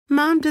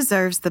Mom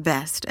deserves the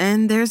best,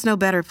 and there's no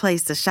better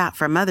place to shop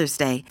for Mother's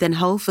Day than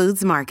Whole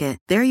Foods Market.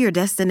 They're your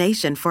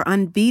destination for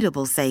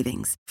unbeatable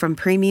savings, from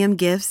premium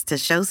gifts to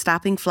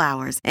show-stopping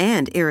flowers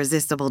and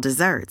irresistible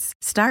desserts.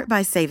 Start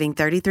by saving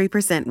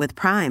 33% with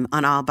Prime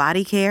on all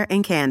body care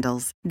and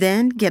candles.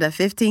 Then get a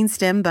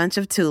 15-stem bunch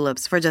of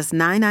tulips for just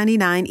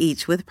 $9.99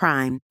 each with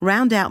Prime.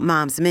 Round out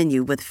Mom's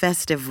menu with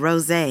festive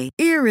rosé,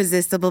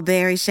 irresistible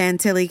berry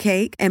chantilly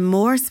cake, and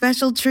more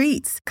special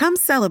treats. Come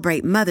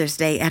celebrate Mother's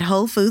Day at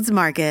Whole Foods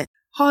Market.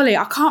 Harley,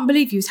 I can't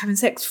believe you was having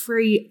sex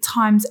 3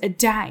 times a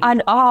day.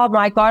 And oh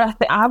my God, I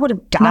think I would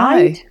have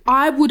died. No,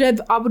 I would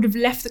have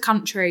left the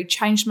country,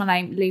 changed my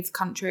name, leave the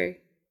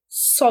country.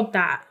 Sod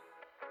that.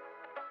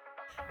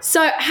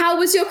 So how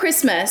was your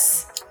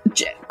Christmas?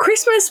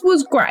 Christmas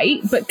was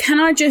great, but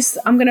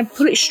I'm going to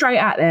put it straight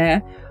out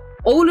there.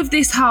 All of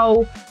this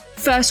whole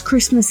first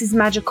Christmas is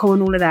magical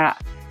and all of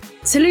that.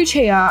 To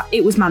Lucia,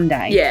 it was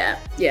Monday. Yeah.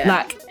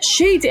 Like,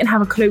 she didn't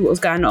have a clue what was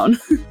going on.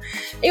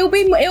 It'll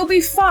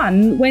be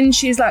fun when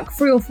she's like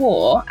 3 or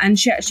 4 and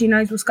she actually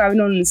knows what's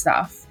going on and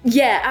stuff.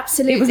 Yeah,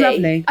 absolutely. It was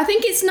lovely. I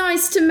think it's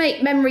nice to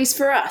make memories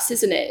for us,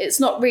 isn't it? It's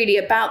not really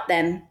about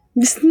them.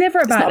 It's never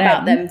about them. It's not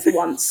about them for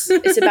once.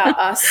 It's about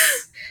us.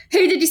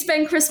 Who did you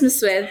spend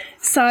Christmas with?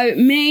 So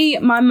me,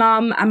 my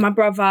mum and my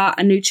brother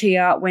and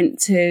Lucia went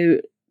to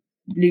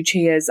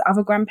Lucia's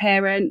other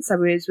grandparents. So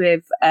we was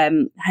with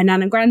her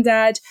nan and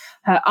granddad,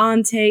 her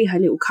auntie, her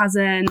little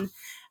cousin,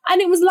 and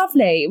it was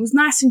lovely. It was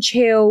nice and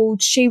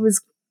chilled. She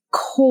was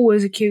cool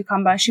as a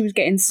cucumber. She was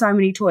getting so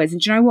many toys,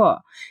 and do you know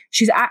what?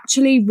 She's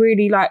actually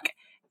really like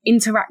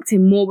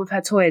interacting more with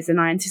her toys than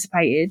I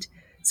anticipated.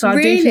 So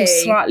I do feel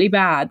slightly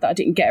bad that I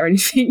didn't get her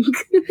anything.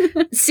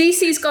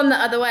 Cece's gone the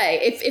other way.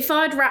 If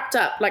I'd wrapped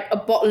up like a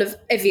bottle of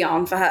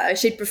Evian for her,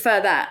 she'd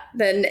prefer that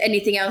than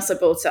anything else I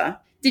bought her.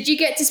 Did you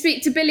get to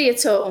speak to Billy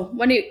at all?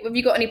 Have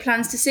you got any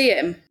plans to see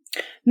him?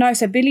 No,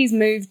 so Billy's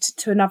moved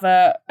to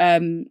another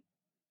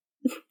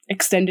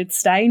extended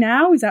stay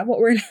now. Is that what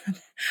we're in?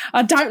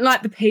 I don't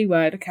like the P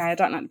word, okay? I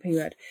don't like the P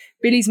word.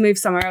 Billy's moved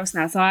somewhere else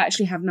now, so I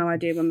actually have no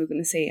idea when we're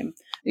going to see him.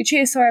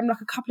 Lucia saw him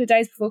like a couple of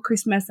days before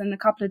Christmas and a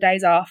couple of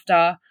days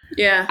after.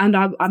 Yeah. And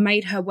I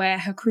made her wear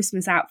her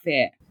Christmas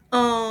outfit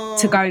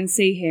to go and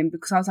see him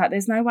because I was like,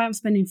 there's no way I'm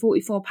spending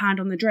 £44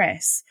 on the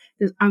dress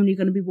that's only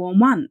going to be worn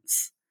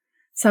once.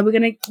 So we're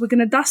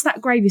gonna dust that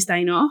gravy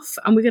stain off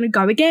and we're gonna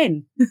go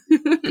again.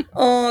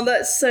 Oh,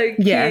 that's so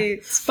cute. Yeah.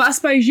 But I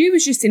suppose you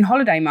was just in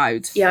holiday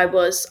mode. Yeah, I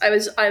was.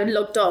 I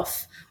logged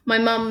off. My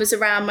mum was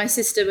around, my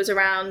sister was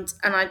around,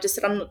 and I just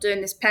said I'm not doing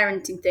this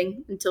parenting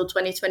thing until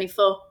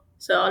 2024.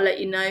 So I'll let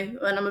you know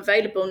when I'm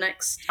available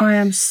next. I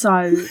am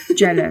so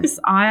jealous.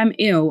 I am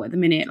ill at the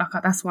minute. Like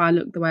that's why I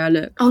look the way I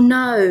look. Oh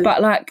no.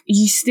 But like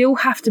you still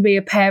have to be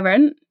a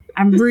parent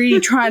and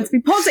really trying to be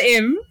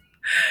positive.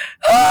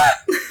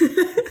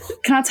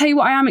 Can I tell you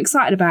what I am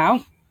excited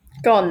about?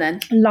 Go on then.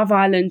 Love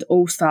Island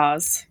All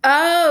Stars.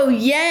 Oh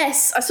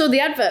yes, I saw the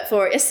advert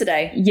for it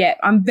yesterday. Yeah,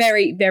 I'm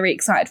very, very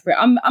excited for it.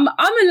 I'm a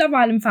Love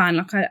Island fan.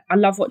 Like I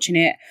love watching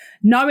it.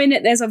 Knowing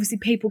that there's obviously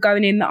people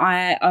going in that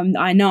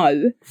I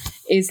know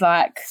is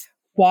like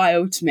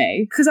wild to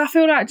me because I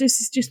feel like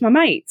it's just my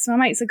mates. My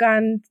mates are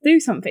going to do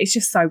something. It's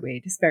just so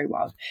weird. It's very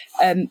wild.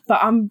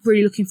 But I'm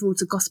really looking forward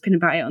to gossiping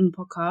about it on the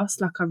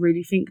podcast. Like I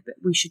really think that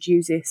we should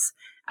use this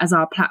as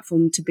our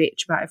platform to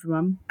bitch about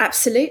everyone.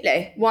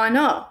 Absolutely. Why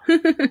not?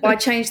 Why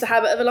change the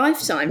habit of a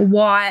lifetime?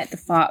 Why the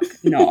fuck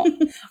not?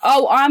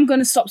 Oh, I'm going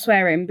to stop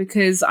swearing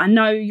because I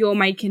know you're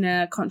making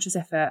a conscious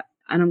effort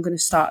and I'm going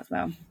to start as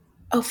well.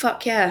 Oh,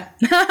 fuck yeah.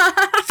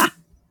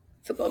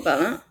 Forgot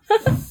about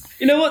that.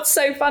 You know what's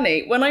so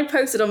funny? When I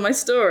posted on my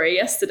story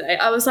yesterday,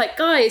 I was like,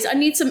 guys, I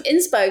need some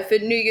inspo for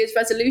New Year's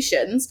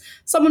resolutions.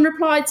 Someone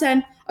replied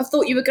saying, I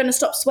thought you were going to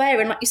stop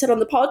swearing like you said on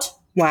the pod.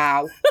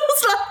 Wow. I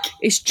was like...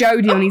 It's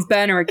Jody on his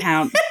burner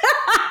account.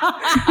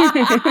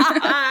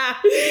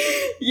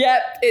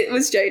 Yep, it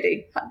was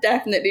Jody.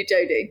 Definitely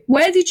Jody.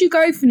 Where did you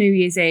go for New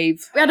Year's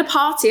Eve? We had a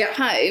party at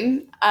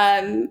home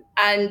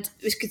and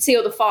we could see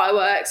all the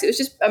fireworks. It was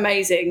just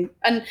amazing.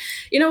 And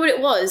you know what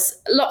it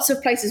was? Lots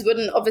of places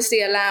wouldn't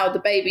obviously allow the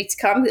baby to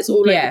come. It's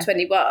all over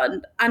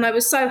 21. And I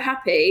was so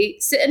happy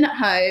sitting at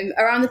home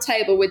around the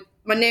table with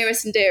my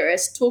nearest and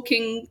dearest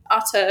talking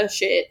utter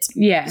shit.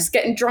 Yeah. Just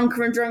getting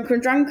drunker and drunker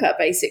and drunker,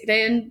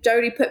 basically. And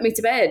Jody put me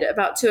to bed at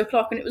about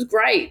 2:00 and it was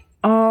great.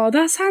 Oh,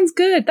 that sounds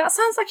good. That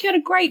sounds like you had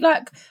a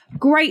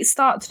great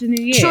start to the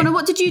new year. Shauna,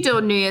 what did you do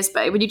on New Year's,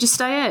 babe? Would you just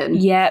stay in?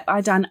 Yeah,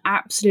 I done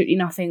absolutely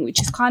nothing, which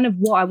is kind of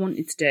what I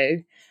wanted to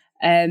do.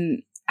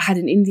 I had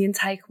an Indian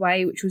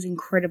takeaway, which was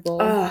incredible.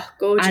 Oh,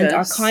 gorgeous. And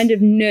I kind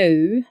of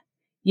knew,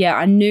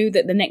 I knew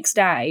that the next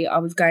day I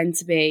was going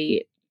to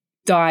be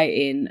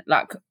dieting,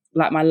 like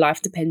my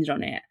life depended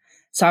on it.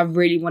 So I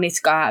really wanted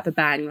to go out of a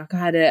bang. Like I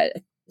had a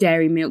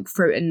dairy milk,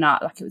 fruit and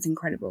nut. Like it was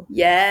incredible.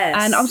 Yes.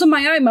 And I was on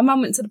my own. My mum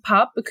went to the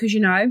pub because,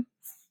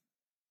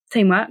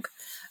 teamwork.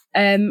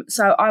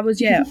 So I was,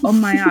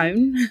 on my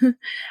own.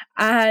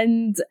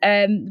 And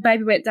the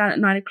baby went down at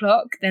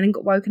 9:00, then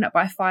got woken up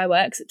by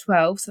fireworks at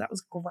 12. So that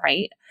was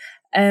great.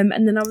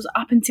 And then I was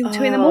up until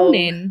 2 in the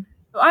morning.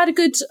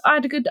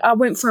 I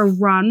went for a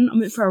run. I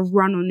went for a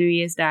run on New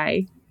Year's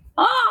Day.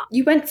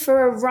 You went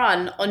for a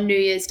run on New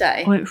Year's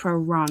Day? I went for a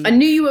run. I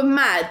knew you were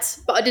mad,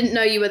 but I didn't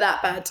know you were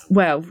that bad.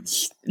 Well,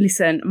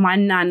 listen, my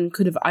nan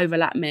could have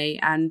overlapped me,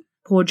 and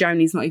poor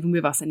Joni's not even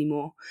with us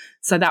anymore.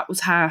 So that was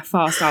how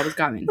fast I was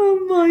going.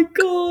 Oh my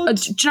God.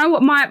 Do you know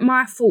what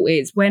my thought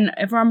is?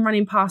 Whenever I'm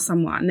running past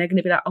someone, they're going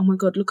to be like, oh my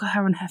God, look at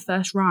her on her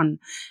first run.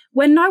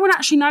 When no one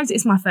actually knows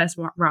it's my first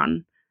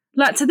run.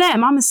 Like, to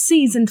them, I'm a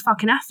seasoned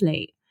fucking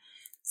athlete.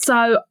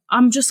 So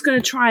I'm just going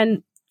to try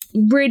and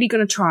really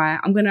going to try.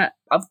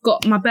 I've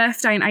got my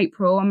birthday in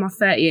April on my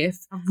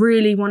 30th. I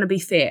really want to be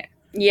fit.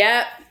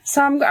 Yeah.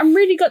 So I'm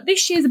really got,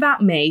 this year's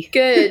about me.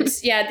 Good.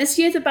 Yeah, this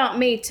year's about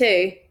me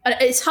too. And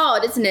it's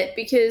hard, isn't it?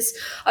 Because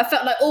I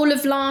felt like all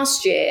of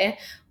last year,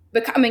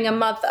 becoming a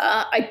mother,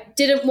 I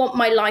didn't want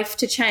my life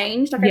to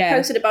change. Like, I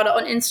posted about it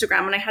on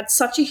Instagram, and I had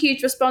such a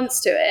huge response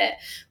to it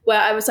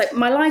where I was like,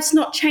 my life's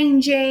not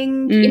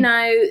changing, you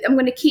know, I'm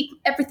going to keep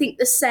everything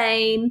the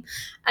same.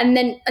 And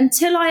then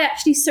until I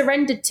actually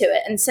surrendered to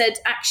it and said,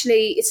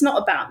 actually, it's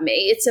not about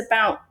me, it's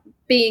about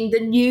being the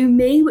new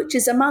me, which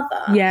is a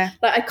mother. Yeah.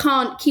 Like, I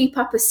can't keep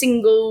up a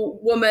single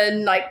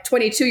woman, like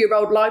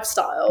 22-year-old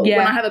lifestyle when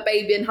I have a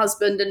baby and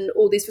husband and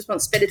all these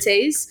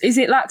responsibilities. Is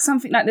it like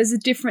something like there's a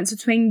difference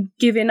between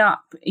giving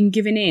up and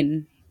giving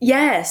in?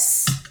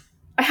 Yes.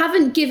 I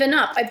haven't given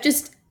up. I've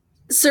just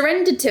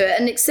surrendered to it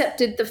and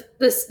accepted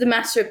the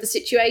matter of the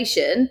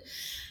situation.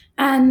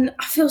 And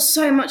I feel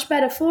so much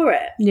better for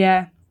it.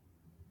 Yeah.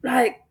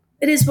 Like,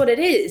 it is what it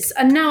is.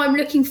 And now I'm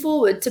looking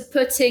forward to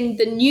putting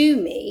the new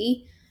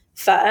me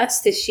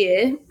first this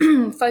year,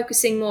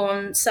 focusing more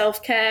on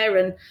self-care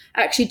and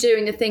actually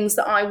doing the things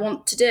that I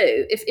want to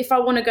do. If I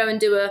want to go and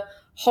do a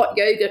hot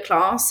yoga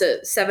class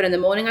at 7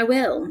 a.m, I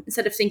will,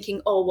 instead of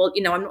thinking, oh, well,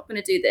 you know, I'm not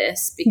going to do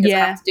this because I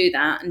have to do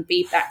that and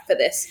be back for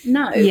this.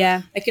 No,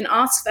 I can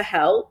ask for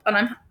help,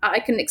 and I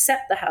can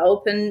accept the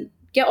help and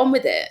get on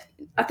with it.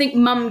 I think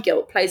mum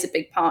guilt plays a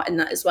big part in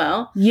that as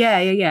well.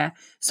 Yeah.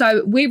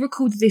 So we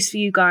recorded this for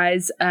you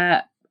guys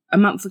a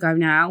month ago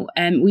now,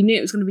 and we knew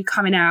it was going to be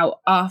coming out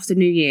after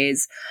New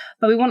Year's,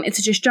 but we wanted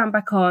to just jump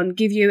back on,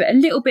 give you a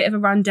little bit of a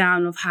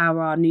rundown of how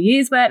our New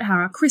Year's went, how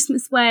our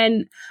Christmas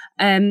went,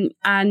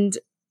 and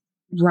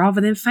rather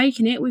than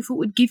faking it, we thought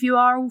we'd give you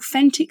our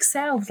authentic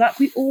selves like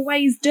we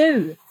always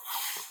do.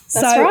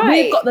 That's so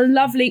right.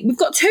 we've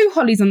got two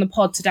Hollies on the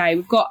pod today.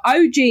 We've got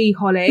OG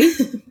Holly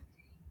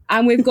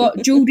and we've got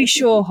Geordie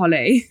Shore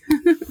Holly.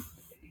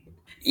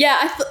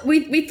 Yeah,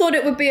 we thought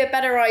it would be a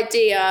better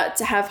idea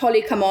to have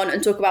Holly come on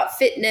and talk about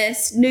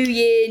fitness, new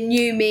year,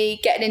 new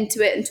me, getting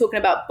into it and talking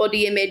about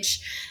body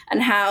image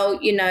and how,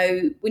 you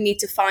know, we need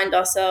to find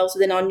ourselves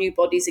within our new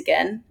bodies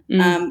again,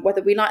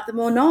 whether we like them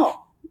or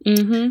not.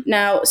 Mm-hmm.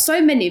 Now,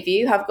 so many of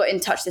you have got in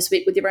touch this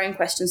week with your own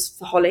questions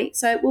for Holly,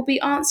 so we'll be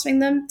answering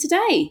them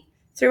today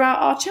throughout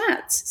our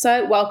chat.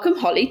 So welcome,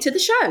 Holly, to the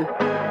show.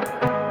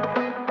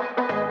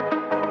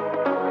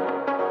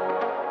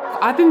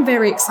 I've been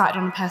very excited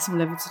on a personal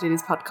level to do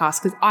this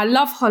podcast because I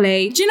love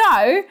Holly. Do you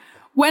know,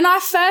 when I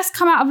first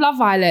come out of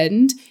Love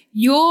Island,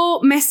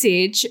 your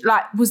message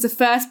was the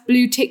first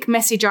blue tick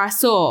message I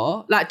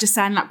saw, just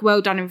saying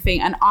well done everything.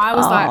 And I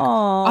was like,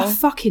 I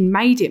fucking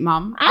made it,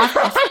 Mum. I've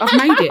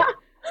made it.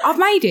 I've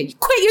made it.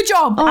 Quit your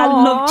job. I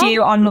loved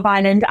you on Love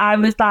Island. I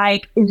was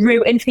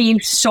rooting for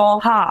you so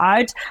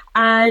hard.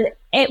 And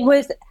it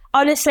was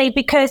honestly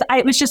because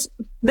it was just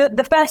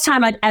the first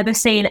time I'd ever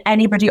seen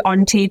anybody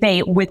on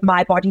TV with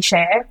my body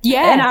shape.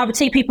 Yeah. And I would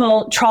see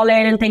people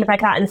trolling and things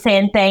like that and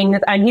saying things,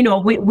 and you know,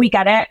 we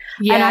get it.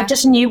 Yeah. And I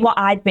just knew what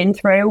I'd been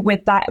through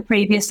with that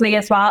previously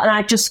as well. And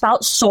I just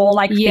felt so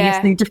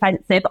fiercely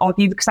defensive of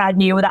you because I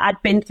knew that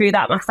I'd been through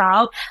that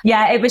myself.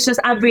 Yeah, it was just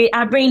I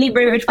really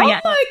rooted for you. Oh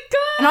my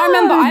God. And I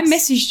remember I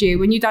messaged you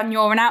when you done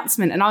your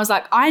announcement and I was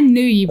like, I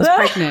knew you was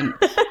pregnant.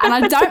 And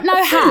I don't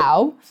know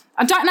how.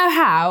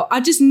 I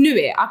just knew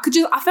it.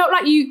 I felt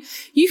like you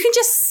can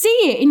just see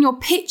it in your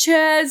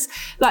pictures.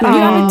 You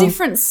have a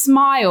different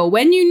smile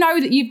when you know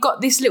that you've got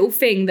this little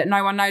thing that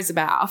no one knows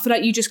about. I feel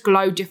like you just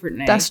glow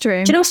differently. That's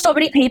true. Do you know, so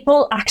many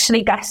people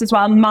actually guessed as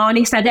well.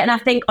 Marnie said it, and I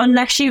think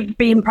unless you've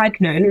been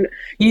pregnant,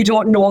 you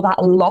don't know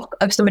that look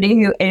of somebody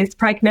who is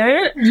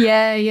pregnant.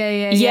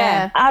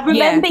 Yeah. I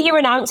remember you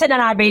announced it,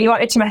 and I really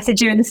wanted to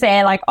message you and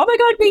say oh my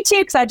God, me too,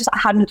 because I just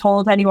hadn't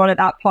told anyone at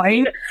that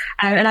point.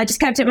 And I just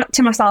kept it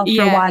to myself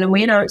for a while, and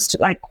we announced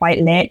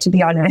quite late, to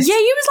be honest. Yeah,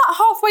 you was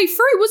halfway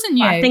through, wasn't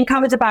you? I think I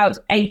was about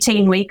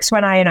 18 weeks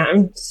when I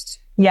announced.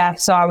 Yeah,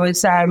 so I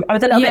was a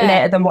little bit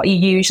later than what you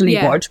usually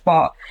would,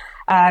 but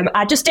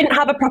I just didn't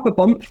have a proper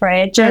bump for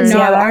ages.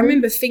 No, I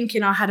remember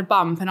thinking I had a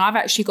bump, and I've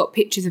actually got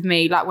pictures of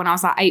me when I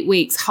was 8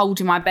 weeks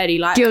holding my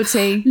belly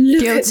guilty.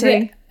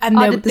 And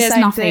there's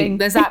nothing.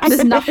 There's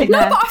absolutely nothing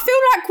there. No, but I feel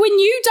like when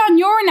you done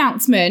your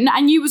announcement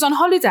and you was on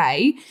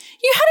holiday,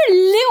 you had a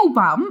little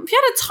bump.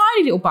 You had a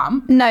tiny little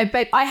bump. No,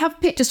 babe, I have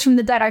pictures from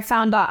the day I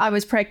found out I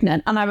was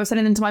pregnant, and I was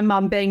sending them to my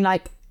mum being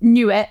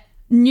knew it.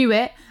 knew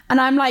it. And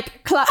I'm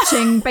like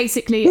clutching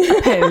basically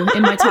a poo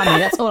in my tummy.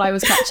 That's all I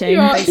was clutching,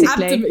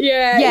 basically.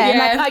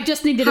 Yeah. Like I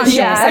just needed a shit.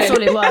 That's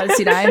all it was,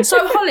 you know. So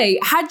Holly,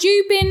 had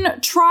you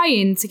been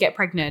trying to get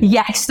pregnant?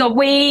 Yes. So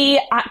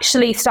we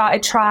actually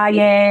started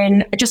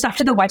trying just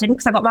after the wedding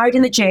because I got married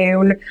in the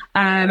June.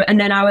 And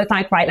then I was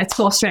like, right, let's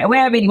go straight away.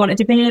 I really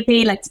wanted a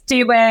baby. Let's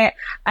do it.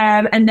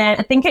 And then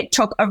I think it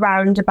took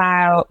around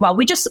about, well,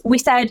 we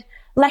said,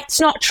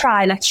 let's not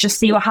try. Let's just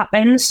see what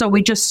happens. So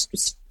we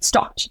just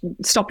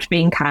stopped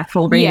being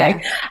careful, really.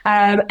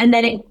 Yeah. And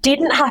then it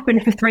didn't happen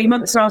for 3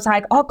 months. And I was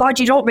like, oh God,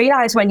 you don't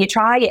realise when you're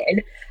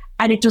trying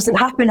and it doesn't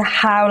happen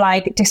how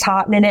like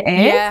disheartening it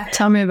is. Yeah,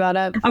 tell me about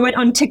it. I went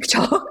on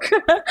TikTok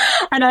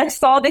and I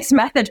saw this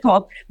method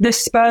called the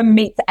sperm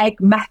meets egg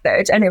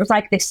method, and it was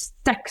like this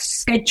sex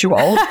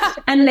schedule.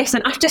 And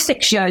listen, after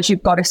 6 years,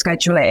 you've got to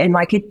schedule it in.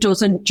 Like, it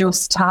doesn't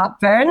just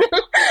happen.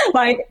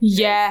 Like,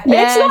 it's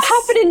not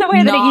happening the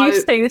way that it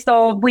used to.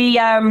 So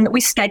we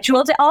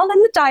scheduled it all in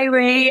the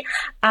diary,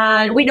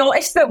 and we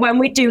noticed that when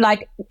we do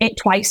like it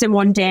twice in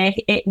one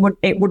day, it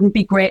wouldn't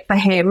be great for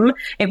him.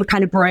 It would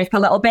kind of break a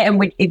little bit, and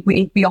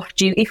we'd be off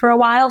duty for a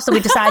while. So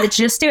we decided to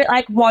just do it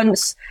like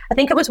once. I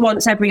think it was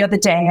once every other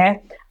day.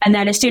 And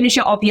then as soon as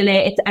you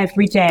ovulate, it's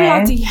every day.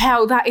 Bloody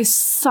hell, that is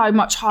so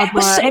much hard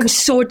work. It was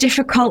so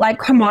difficult. Like,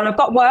 come on, I've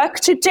got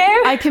work to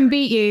do. I can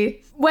beat you.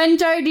 When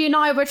Jodie and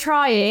I were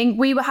trying,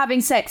 we were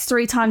having sex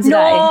 3 times a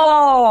day.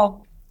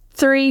 No.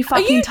 3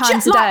 fucking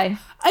times a day.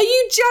 Are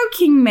you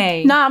joking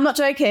me? No, I'm not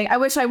joking. I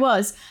wish I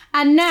was.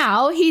 And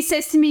now he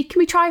says to me, can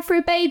we try for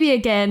a baby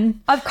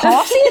again? Of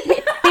course.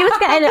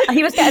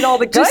 he was getting all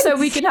the goods. Just so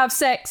we can have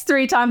sex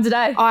 3 times a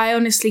day. I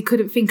honestly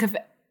couldn't think of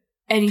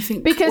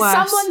anything because worse.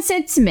 Someone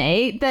said to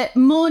me that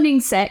morning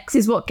sex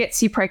is what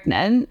gets you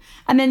pregnant,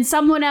 and then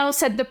someone else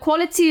said the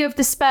quality of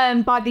the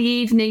sperm by the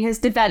evening has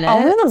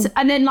developed,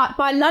 and then like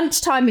by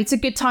lunchtime it's a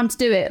good time to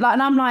do it. Like,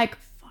 and I'm like,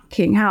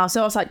 fucking hell.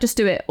 So I was like, just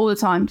do it all the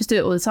time. Just do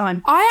it all the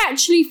time. I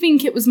actually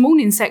think it was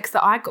morning sex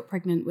that I got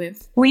pregnant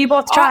with. Were you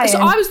both trying? So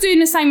I was doing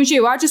the same as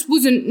you. I just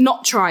wasn't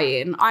not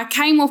trying. I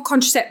came off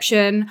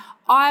contraception.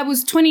 I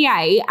was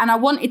 28 and I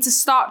wanted to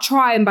start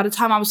trying by the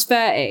time I was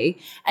 30.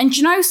 And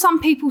you know, some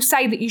people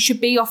say that you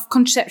should be off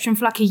contraception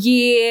for like a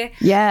year.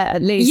 Yeah,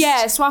 at least.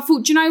 Yeah, so I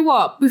thought, do you know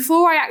what?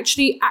 Before I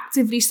actually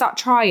actively start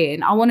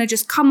trying, I want to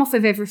just come off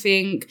of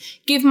everything,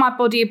 give my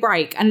body a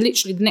break. And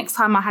literally the next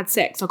time I had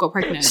sex, I got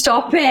pregnant.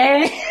 Stop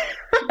it.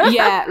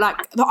 Yeah, like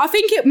I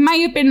think it may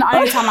have been the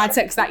only time I had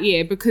sex that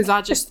year because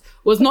I just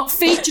was not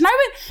feeding. Do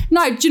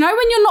you know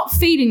when you're not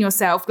feeding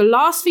yourself, the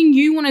last thing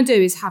you want to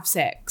do is have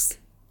sex?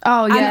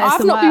 Oh, yeah. And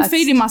I've not been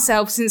feeding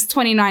myself since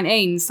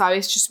 2019, so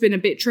it's just been a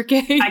bit tricky.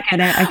 I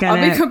get it.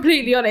 I'll be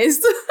completely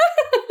honest.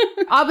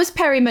 I was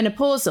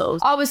perimenopausal.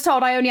 I was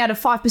told I only had a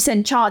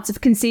 5% chance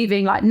of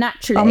conceiving like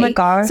naturally. Oh my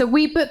God. So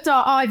we booked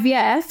our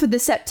IVF for the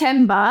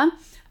September,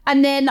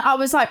 and then I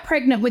was like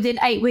pregnant within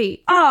 8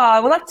 weeks.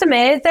 Oh, well, that's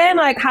amazing.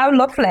 Like, how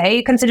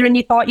lovely, considering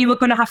you thought you were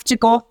going to have to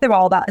go through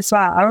all that as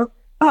well.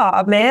 Oh,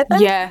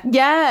 amazing.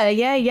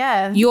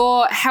 Yeah.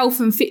 Your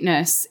health and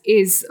fitness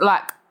is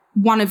like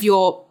one of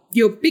your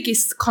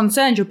biggest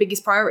concerns, your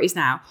biggest priorities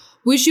now.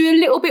 Was you a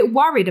little bit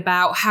worried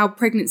about how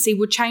pregnancy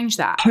would change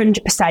that?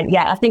 100%,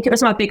 yeah. I think it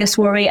was my biggest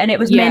worry, and it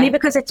was mainly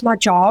because it's my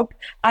job.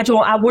 I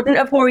wouldn't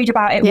have worried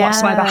about it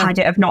whatsoever had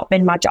it have not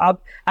been my job.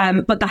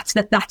 But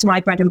that's my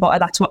bread and butter.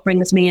 That's what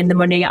brings me in the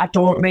money. I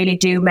don't really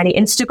do many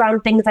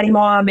Instagram things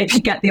anymore. Maybe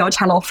get the odd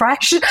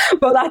HelloFresh,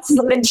 but that's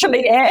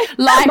literally it.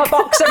 Like my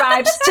box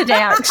arrives today,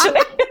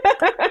 actually.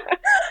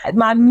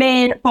 My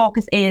main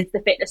focus is the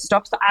fitness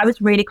stuff. So I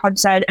was really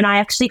concerned, and I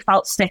actually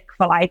felt sick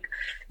for like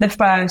the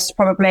first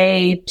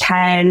probably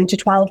 10 to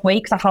 12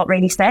 weeks. I felt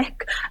really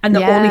sick, and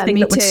the only thing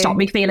that would stop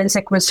me feeling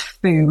sick was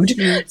food.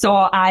 So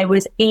I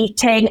was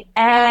eating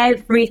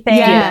everything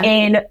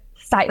in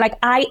sight. Like,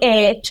 I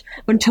ate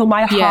until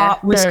my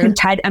heart was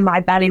content and my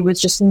belly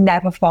was just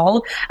never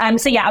full.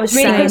 So yeah, I was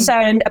really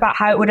concerned about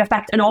how it would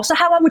affect, and also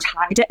how I would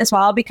hide it as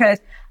well, because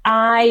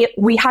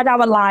we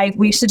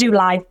used to do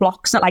live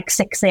blocks at like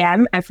 6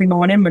 a.m. every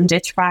morning, Monday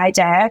to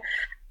Friday.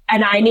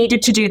 And I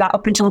needed to do that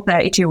up until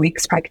 32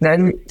 weeks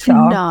pregnant. So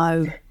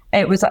no.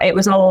 It was a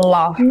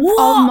lot. What?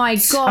 Oh my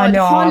God, I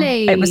know,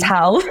 Holly. it was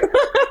hell.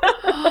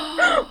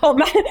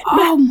 But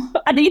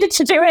I needed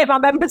to do it. My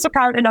members were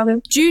counting on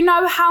it. Do you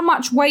know how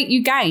much weight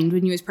you gained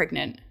when you was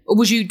pregnant? Or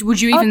would you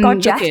even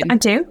look in? I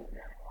do.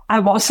 I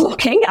was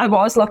lucky.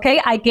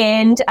 I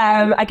gained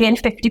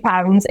 50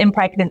 pounds in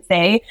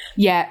pregnancy.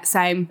 Yeah,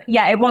 same.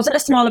 Yeah, it wasn't a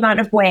small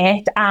amount of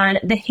weight, and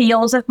the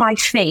heels of my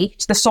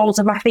feet, the soles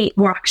of my feet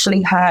were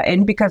actually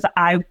hurting because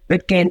I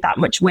had gained that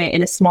much weight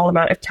in a small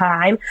amount of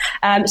time.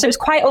 So it was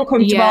quite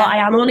uncomfortable. Yeah. I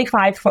am only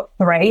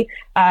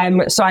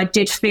 5'3", so I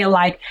did feel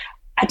like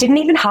I didn't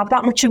even have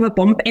that much of a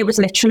bump. It was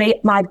literally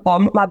my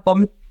bum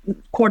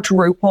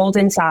quadrupled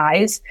in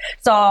size.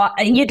 So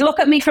you'd look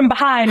at me from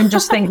behind and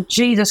just think,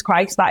 Jesus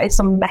Christ, that is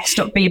some messed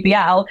up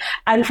BBL.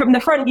 And from the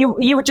front,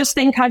 you would just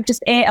think I'd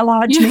just ate a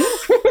large meal.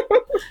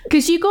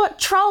 Because you got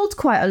trolled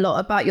quite a lot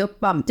about your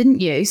bump, didn't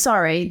you?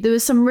 Sorry, there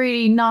was some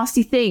really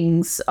nasty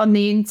things on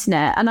the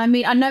internet, and I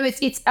mean, I know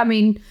it's. I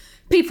mean,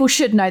 people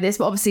should know this,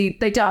 but obviously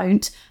they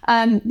don't.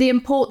 The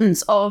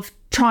importance of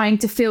trying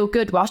to feel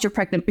good whilst you're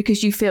pregnant,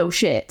 because you feel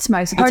shit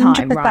most of the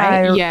time, 100%.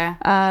 right? Yeah.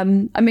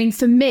 I mean,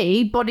 for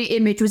me, body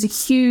image was a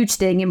huge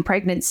thing in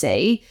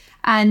pregnancy.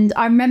 And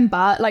I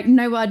remember, like,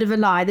 no word of a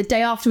lie, the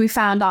day after we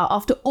found out,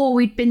 after all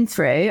we'd been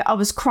through, I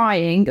was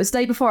crying. It was the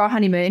day before our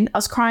honeymoon. I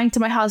was crying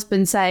to my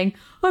husband saying,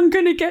 I'm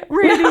going to get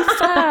really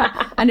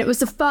fat. And it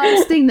was the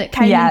first thing that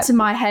came into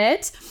my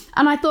head.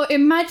 And I thought,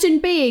 imagine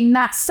being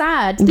that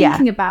sad,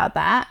 thinking about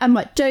that. And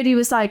like Jodie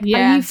was like,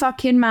 are you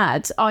fucking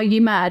mad? Are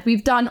you mad?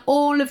 We've done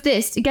all of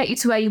this to get you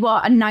to where you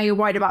are, and now you're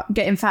worried about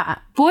getting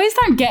fat. Boys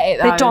don't get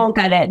it, though. They don't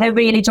get it. They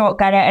really don't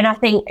get it. And I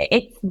think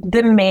it's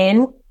the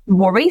main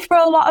worry for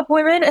a lot of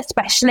women,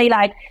 especially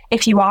like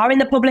if you are in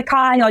the public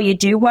eye or you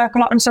do work a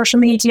lot on social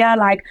media.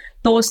 Like,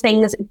 those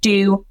things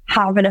do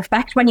have an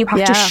effect when you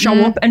have to show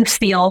up and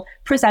feel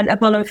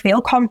presentable and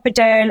feel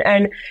confident.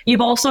 And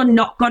you've also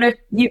not got to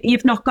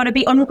you've not got to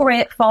be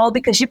ungrateful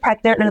because you're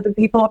pregnant and other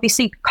people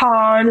obviously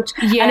can't.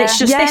 And it's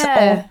just this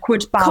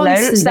awkward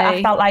balance that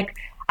I felt like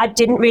I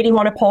didn't really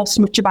want to post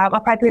much about my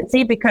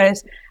pregnancy,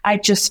 because I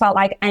just felt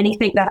like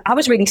anything that I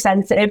was really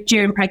sensitive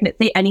during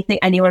pregnancy, anything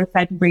anyone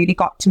said really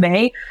got to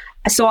me.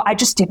 So I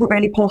just didn't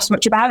really post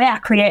much about it. I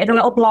created a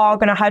little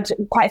blog and I had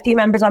quite a few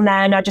members on there,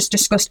 and I just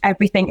discussed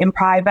everything in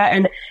private.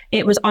 And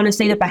it was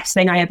honestly the best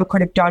thing I ever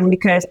could have done,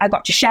 because I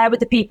got to share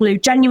with the people who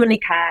genuinely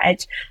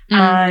cared,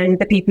 and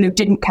the people who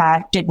didn't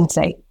care didn't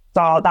see.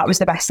 So that was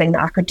the best thing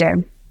that I could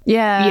do.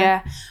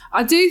 Yeah.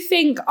 I do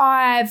think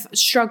I've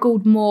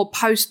struggled more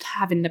post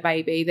having the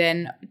baby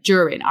than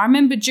during. I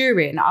remember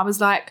during, I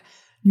was like,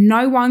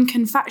 no one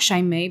can fat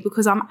shame me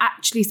because I'm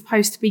actually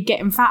supposed to be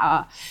getting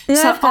fatter.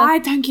 So I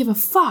don't give a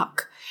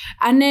fuck.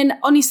 And then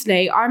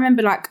honestly, I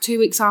remember like 2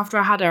 weeks after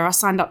I had her, I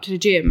signed up to the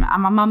gym,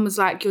 and my mum was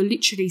like, you're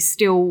literally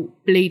still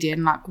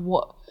bleeding. Like,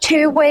 what?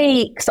 2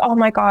 weeks. Oh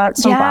my God.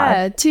 So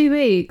bad. 2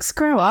 weeks.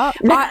 Grow up.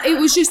 It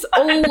was just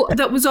all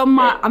that was on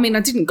my, I mean,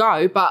 I didn't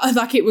go, but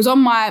like it was on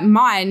my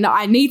mind that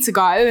I need to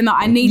go and that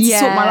I need to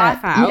sort my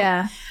life out.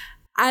 Yeah.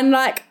 And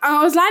like,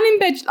 I was laying in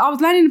bed, I was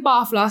laying in the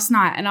bath last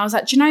night, and I was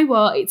like, do you know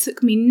what? It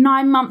took me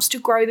 9 months to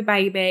grow the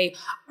baby.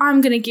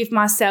 I'm going to give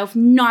myself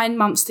 9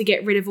 months to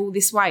get rid of all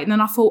this weight. And then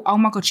I thought, oh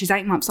my God, she's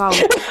 8 months old.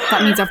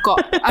 That means I've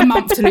got a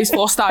month to lose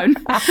 4 stone.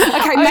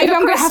 Okay, maybe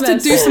I'm going to have to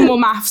do some more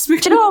maths. Do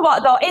you know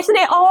what though? Isn't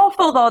it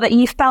awful though that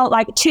you felt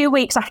like 2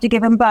 weeks after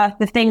giving birth,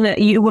 the thing that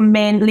you were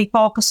mainly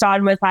focused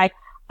on was like,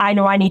 I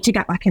know I need to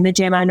get back in the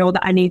gym. I know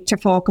that I need to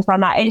focus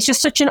on that. It's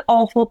just such an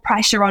awful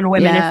pressure on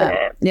women, isn't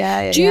it?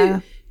 Yeah.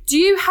 Do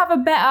you have a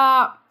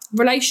better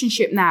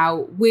relationship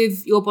now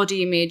with your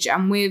body image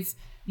and with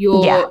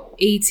your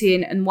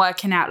eating and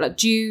working out? Like,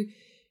 do you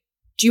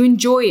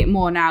enjoy it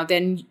more now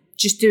than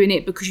just doing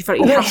it because you felt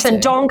like you have to? Listen,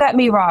 don't get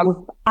me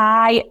wrong.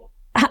 I'm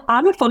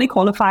a fully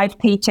qualified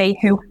PT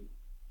who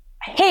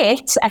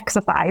hates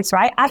exercise,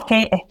 right? I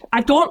hate it.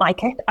 I don't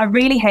like it. I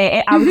really hate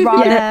it. I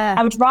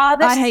would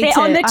rather sit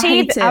on the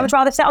TV. I would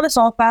rather sit on the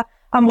sofa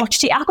and watch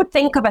TV. I could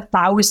think of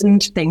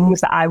 1,000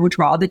 things that I would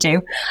rather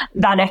do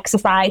than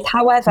exercise.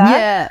 However,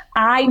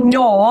 I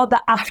know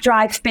that after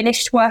I've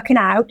finished working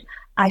out,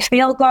 I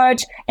feel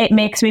good. It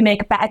makes me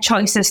make better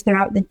choices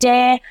throughout the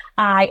day.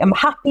 I am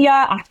happier.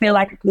 I feel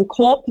like I can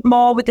cope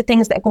more with the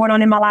things that are going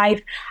on in my life.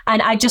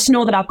 And I just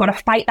know that I've got to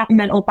fight that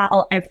mental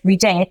battle every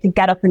day to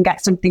get up and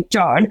get something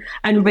done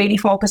and really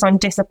focus on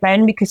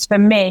discipline, because for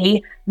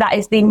me, that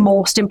is the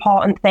most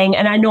important thing.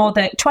 And I know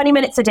that 20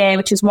 minutes a day,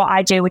 which is what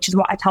I do, which is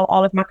what I tell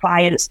all of my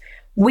clients,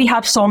 we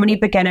have so many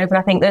beginners, and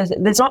I think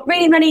there's not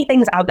really many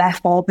things out there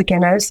for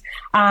beginners.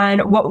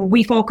 And what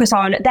we focus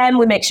on them,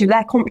 we make sure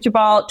they're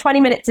comfortable.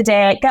 20 minutes a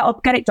day, get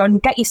up, get it done,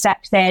 get your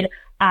steps in,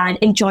 and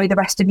enjoy the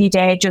rest of your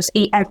day. Just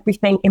eat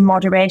everything in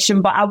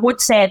moderation. But I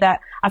would say that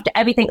after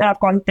everything that I've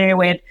gone through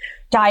with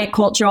diet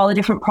culture, all the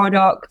different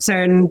products,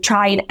 and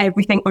trying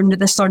everything under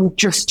the sun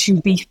just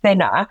to be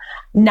thinner,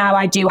 now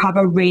I do have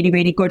a really,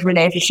 really good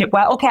relationship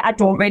where, okay, I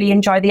don't really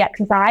enjoy the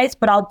exercise,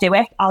 but I'll do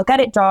it. I'll get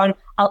it done.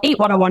 I'll eat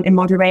what I want in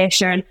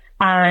moderation,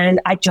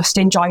 and I just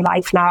enjoy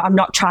life now. I'm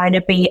not trying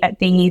to be at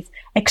these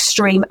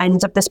extreme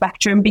ends of the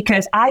spectrum,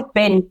 because I've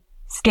been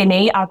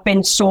skinny. I've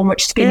been so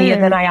much skinnier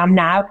than I am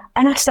now,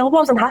 and I still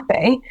wasn't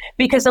happy,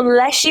 because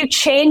unless you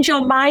change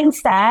your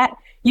mindset,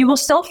 you will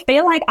still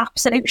feel like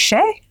absolute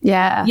shit.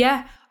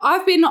 Yeah.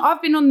 I've been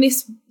on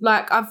this,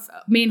 like,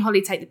 me and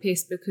Holly take the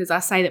piss because I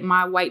say that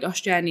my weight loss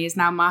journey is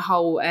now my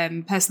whole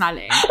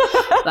personality.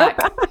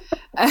 But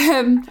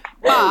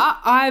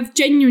I've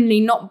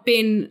genuinely I've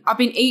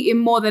been eating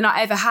more than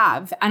I ever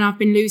have, and I've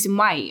been losing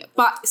weight.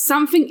 But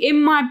something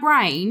in my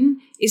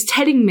brain is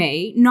telling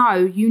me, no,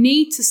 you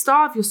need to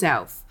starve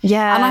yourself.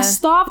 Yeah. And I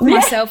starved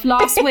myself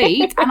last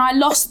week and I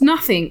lost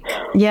nothing.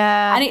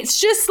 Yeah. And it's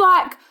just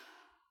like,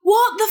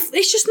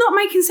 it's just not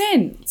making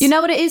sense. You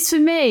know what it is for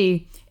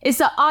me? is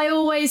that I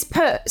always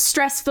put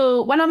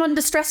when I'm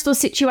under stressful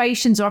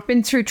situations or I've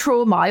been through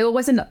trauma, I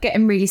always end up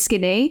getting really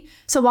skinny.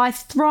 So I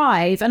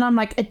thrive and I'm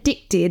like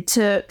addicted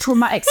to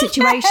traumatic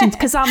situations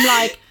because I'm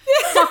like,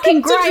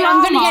 fucking great,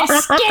 I'm going to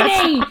get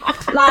skinny.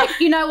 Like,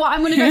 you know what, I'm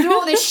going to go through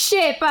all this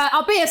shit, but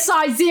I'll be a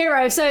size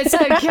 0, so it's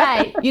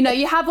okay. You know,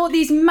 you have all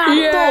these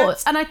mad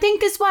thoughts. And I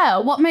think as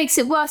well, what makes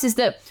it worse is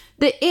that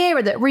the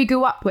era that we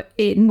grew up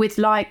in with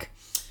like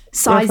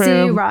size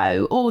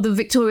 0, all the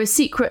Victoria's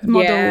Secret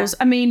models.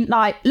 I mean,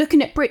 like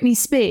looking at Britney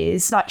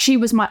Spears, like she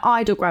was my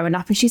idol growing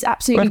up and she's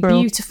absolutely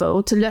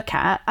beautiful to look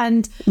at.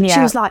 And she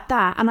was like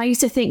that. And I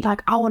used to think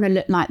like, I want to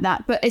look like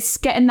that. But it's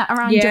getting that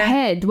around your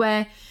head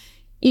where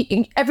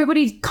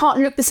everybody can't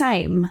look the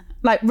same,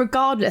 like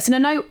regardless. And I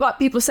know like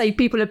people say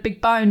people are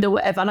big boned or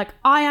whatever, like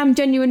I am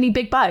genuinely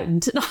big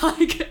boned.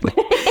 Like,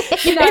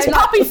 you know, it's like,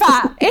 puppy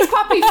fat. It's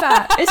puppy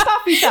fat. It's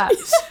puppy fat.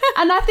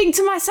 And I think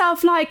to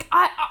myself, like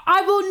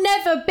I will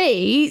never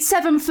be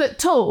 7 foot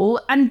tall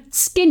and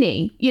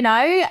skinny, you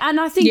know. And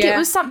I think it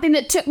was something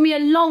that took me a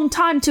long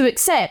time to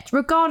accept,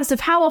 regardless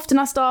of how often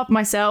I starved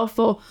myself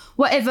or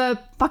whatever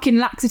fucking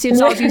laxatives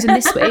I was using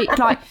this week.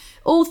 Like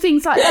all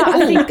things like that.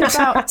 I think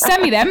about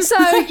send me them. So,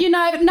 you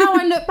know, now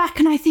I look back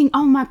and I think,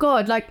 oh my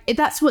God, like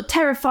that's what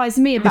terrifies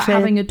me about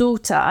having a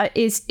daughter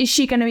is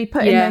she going to be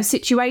put in those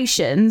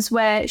situations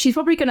where she's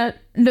probably going to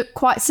look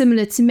quite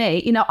similar to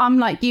me. You know, I'm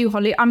like you,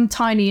 Holly, I'm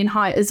tiny in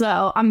height as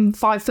well. I'm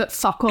 5 foot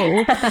fuck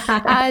all.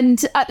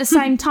 And at the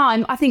same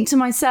time, I think to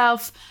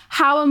myself,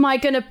 how am I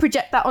going to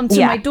project that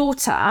onto my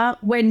daughter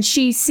when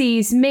she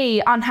sees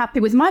me unhappy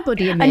with my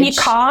body image? And you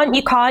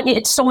can't.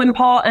 It's so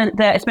important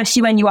that,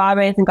 especially when you are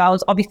raising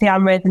girls, obviously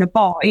I'm raising a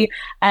boy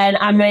and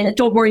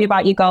don't worry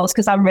about you girls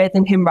because I'm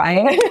raising him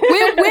right.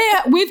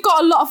 We've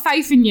got a lot of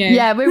faith in you.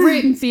 Yeah, we're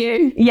rooting for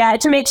you. Yeah,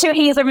 to make sure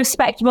he is a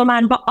respectable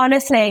man. But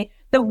honestly,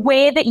 the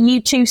way that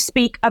you two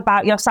speak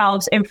about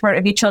yourselves in front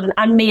of your children,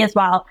 and me as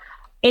well,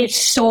 it's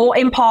so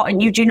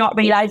important. You do not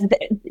realise that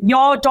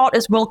your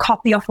daughters will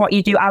copy off what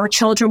you do. Our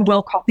children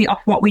will copy off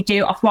what we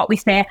do, off what we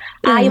say.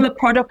 I am a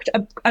product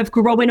of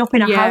growing up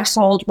in a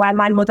household where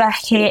my mother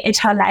hated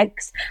her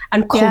legs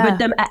and covered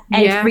them at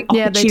every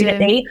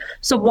opportunity.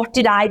 So what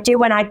did I do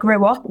when I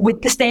grew up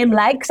with the same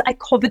legs? I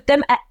covered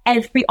them at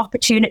every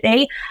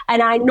opportunity.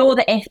 And I know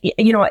that if,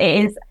 you know,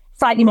 it is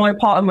slightly more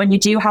important when you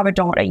do have a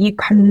daughter, you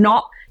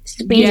cannot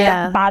speak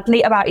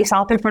badly about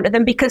yourself in front of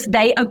them because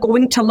they are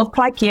going to look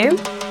like you.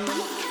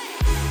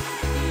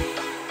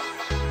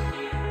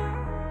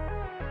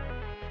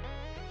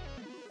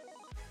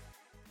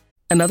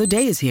 Another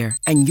day is here,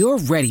 and you're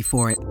ready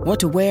for it. What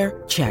to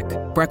wear? Check.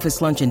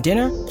 Breakfast, lunch, and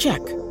dinner? Check.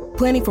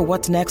 Planning for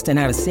what's next and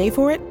how to save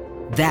for it?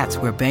 That's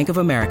where Bank of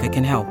America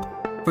can help.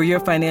 For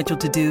your financial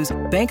to-dos,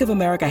 Bank of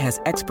America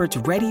has experts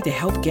ready to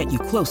help get you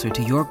closer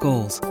to your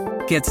goals.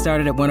 Get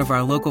started at one of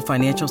our local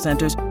financial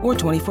centers or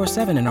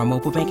 24/7 in our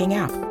mobile banking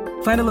app.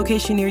 Find a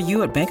location near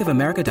you at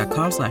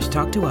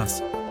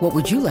bankofamerica.com/talktous. What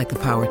would you like the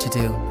power to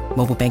do?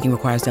 Mobile banking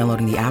requires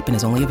downloading the app and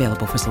is only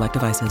available for select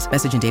devices.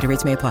 Message and data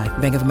rates may apply.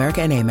 Bank of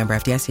America NA, member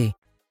FDIC.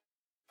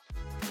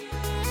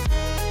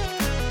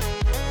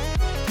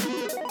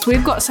 So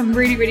we've got some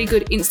really, really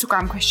good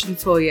Instagram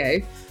questions for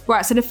you.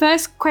 Right, so the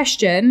first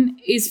question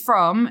is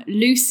from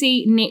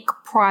Lucy Nick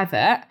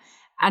Private.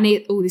 And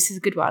this is a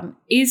good one.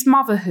 Is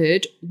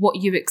motherhood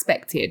what you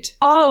expected?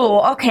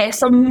 Oh, okay.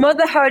 So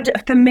motherhood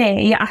for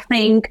me, I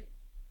think,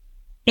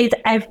 is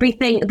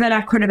everything that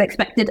I could have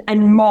expected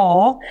and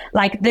more.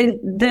 Like the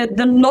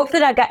love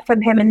that I get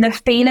from him and the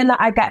feeling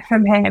that I get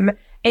from him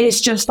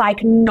is just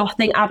like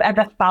nothing I've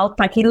ever felt.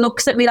 Like he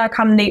looks at me like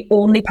I'm the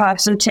only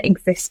person to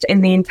exist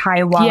in the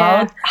entire world.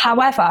 Yeah.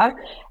 However,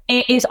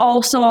 it is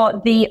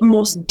also the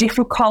most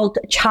difficult,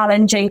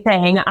 challenging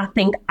thing I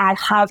think I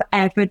have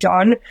ever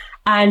done.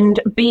 And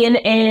being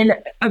in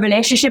a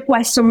relationship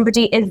where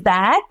somebody is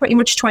there pretty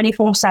much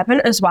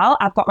 24/7 as well.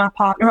 I've got my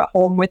partner at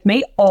home with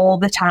me all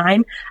the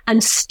time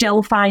and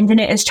still finding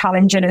it as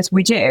challenging as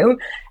we do.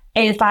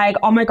 Is like,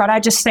 oh my God,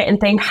 I just sit and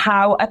think,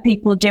 how are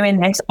people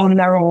doing this on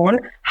their own?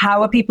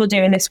 How are people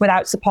doing this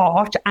without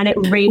support? And it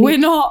really... We're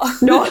not.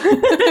 No.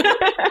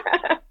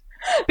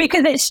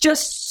 Because it's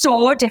just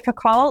so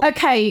difficult.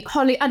 Okay,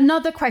 Holly,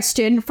 another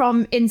question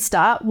from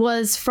Insta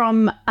was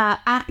from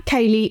at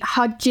Kaylee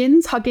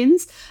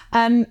Huggins.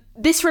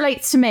 This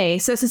relates to me,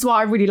 so this is why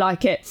I really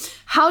like it.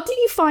 How do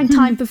you find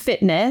time for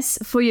fitness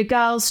for your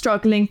girls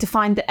struggling to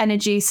find the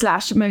energy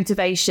 /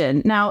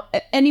 motivation? Now,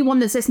 anyone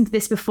that's listened to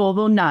this before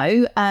will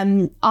know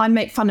I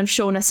make fun of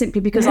Shauna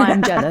simply because I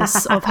am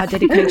jealous of her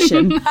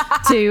dedication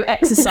to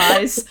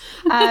exercise.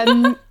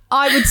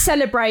 I would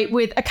celebrate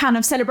with a can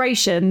of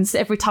celebrations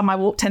every time I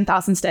walk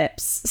 10,000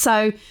 steps.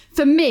 So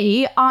for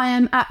me, I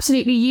am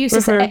absolutely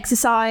useless at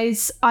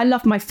exercise. I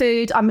love my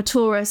food. I'm a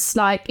Taurus.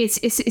 Like it's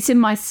in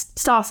my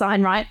star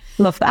sign, right?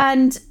 Love that.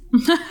 And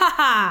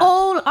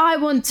all I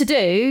want to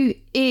do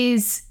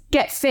is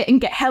get fit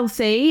and get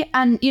healthy.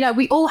 And, you know,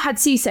 we all had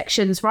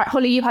C-sections, right?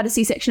 Holly, you had a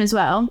C-section as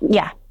well.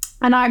 Yeah.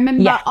 And I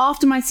remember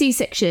after my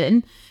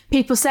C-section,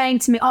 people saying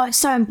to me, oh, it's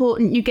so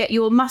important you get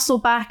your muscle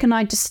back. And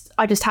I just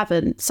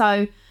haven't.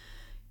 So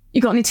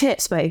You got any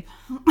tips, babe?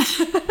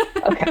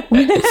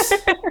 Okay.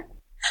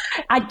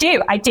 I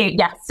do.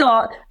 Yeah.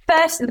 So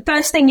the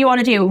first thing you want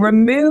to do,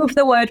 remove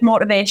the word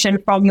motivation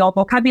from your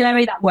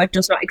vocabulary. That word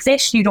does not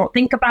exist. You don't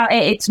think about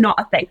it. It's not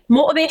a thing.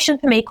 Motivation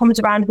for me comes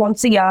around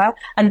once a year,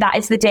 and that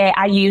is the day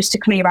I use to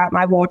clear out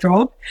my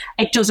wardrobe.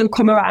 It doesn't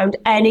come around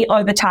any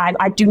other time.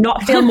 I do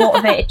not feel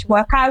motivated to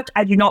work out.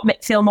 I do not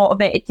feel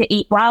motivated to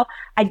eat well.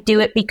 I do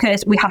it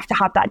because we have to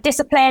have that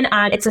discipline,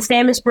 and it's the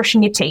same as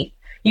brushing your teeth.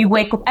 You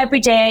wake up every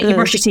day, you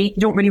brush your teeth, you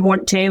don't really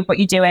want to, but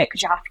you do it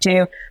because you have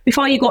to.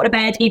 Before you go to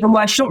bed, even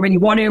worse, you don't really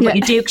want to, but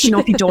you do because you know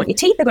if you don't, your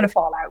teeth are going to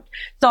fall out.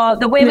 So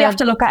the way we have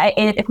to look at it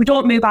is if we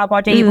don't move our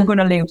body, we're going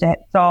to lose it.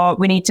 So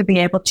we need to be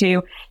able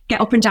to get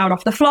up and down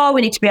off the floor.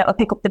 We need to be able to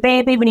pick up the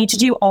baby. We need to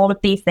do all of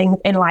these things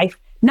in life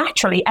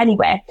naturally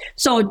anyway.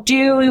 So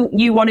do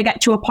you want to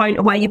get to a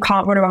point where you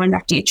can't run around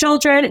after your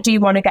children? Do you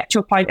want to get to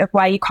a point of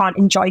where you can't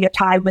enjoy your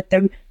time with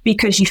them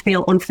because you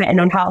feel unfit and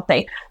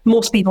unhealthy?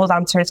 Most people's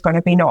answer is going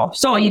to be no.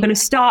 So you're going to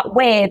start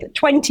with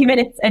 20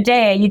 minutes a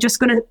day. You're just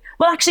going to,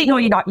 well, actually, no,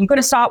 you're not. You're going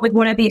to start with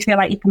whatever you feel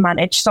like you can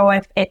manage. So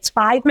if it's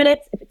 5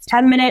 minutes, if it's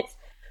 10 minutes,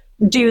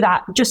 do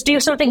that. Just do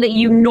something that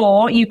you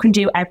know you can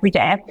do every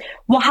day.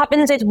 What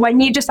happens is when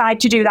you decide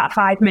to do that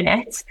 5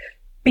 minutes,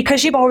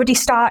 because you've already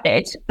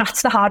started,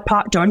 that's the hard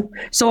part done.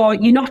 So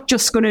you're not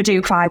just going to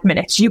do 5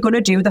 minutes. You're going to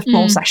do the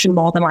full session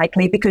more than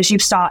likely because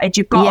you've started,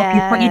 you've got up,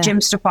 you've put your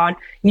gym stuff on,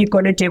 you've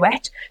got to do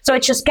it. So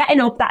it's just getting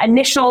up that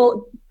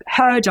initial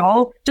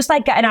hurdle, just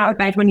like getting out of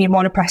bed when you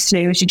want to press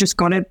snooze. You just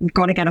gotta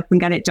get up and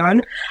get it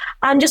done,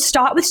 and just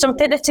start with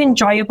something that's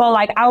enjoyable.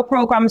 Like our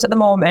programs at the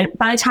moment,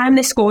 by the time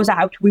this goes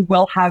out, we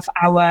will have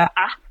our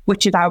app,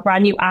 which is our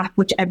brand new app,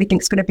 which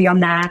everything's going to be on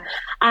there,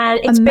 and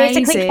it's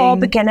basically for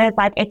beginners.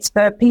 Like it's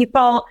for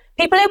people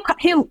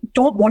who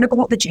don't want to go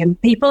to the gym,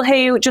 people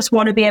who just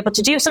want to be able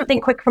to do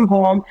something quick from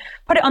home,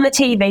 put it on the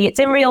TV, it's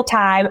in real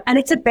time, and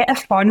it's a bit of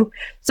fun.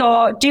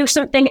 So do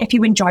something if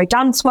you enjoy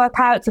dance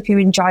workouts, if you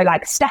enjoy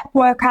like step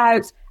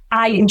workouts.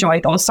 I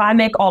enjoy those. So I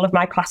make all of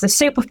my classes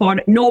super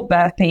fun, no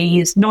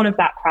burpees, none of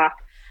that crap.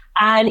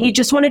 And you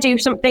just want to do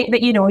something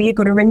that you know you're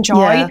going to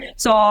enjoy. Yeah.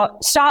 So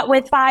start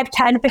with 5,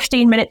 10,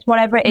 15 minutes,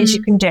 whatever it is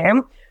you can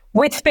do.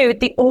 With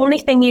food, the only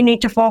thing you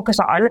need to focus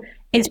on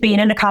is being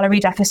in a calorie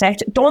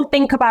deficit. Don't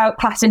think about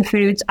classing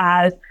foods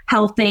as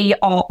healthy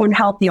or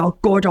unhealthy or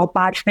good or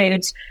bad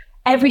foods.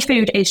 Every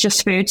food is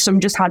just food.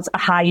 Some just has a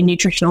higher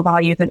nutritional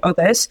value than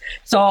others.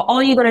 So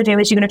all you're going to do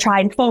is you're going to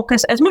try and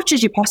focus as much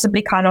as you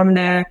possibly can on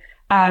the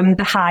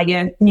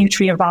higher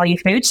nutrient value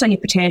foods, so your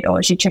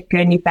potatoes, your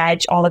chicken, your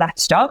veg, all of that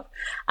stuff.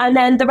 And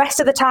then the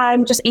rest of the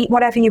time, just eat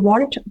whatever you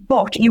want,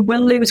 but you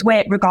will lose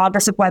weight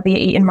regardless of whether you're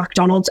eating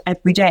McDonald's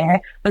every day,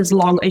 as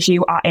long as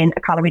you are in a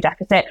calorie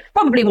deficit.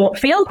 Probably won't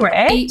feel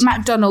great. Eat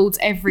McDonald's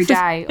every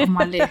day on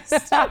my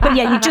list. But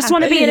yeah, you just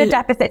want to be in a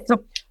deficit.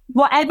 So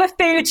whatever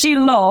foods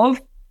you love,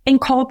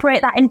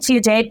 incorporate that into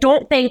your day.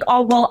 Don't think,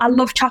 oh, well, I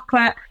love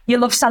chocolate. You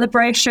love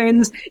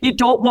celebrations. You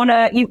don't want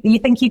to, you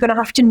think you're going to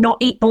have to not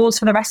eat those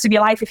for the rest of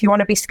your life if you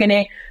want to be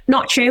skinny.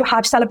 Not true.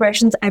 Have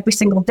celebrations every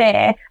single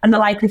day. And the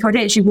likelihood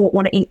is you won't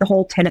want to eat the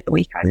whole tin at the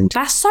weekend.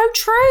 That's so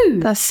true.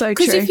 That's so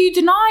true. Because if you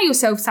deny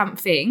yourself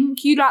something,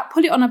 you like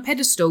put it on a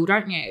pedestal,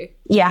 don't you?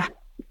 Yeah.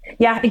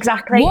 Yeah,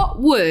 exactly. What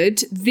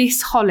would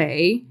this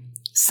Holly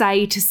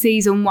say to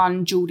season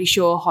 1 Geordie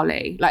Shore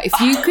Holly? Like if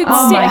you could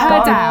sit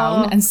her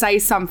down and say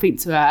something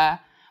to her,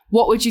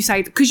 what would you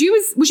say? Because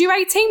was you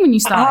 18 when you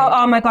started?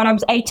 Oh my God, I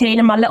was 18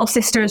 and my little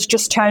sister has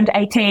just turned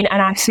 18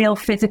 and I feel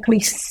physically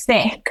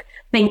sick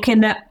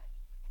thinking that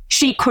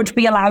she could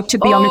be allowed to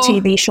be on a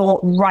TV show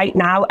right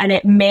now, and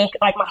it make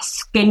like my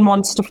skin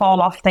wants to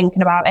fall off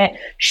thinking about it.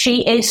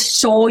 She is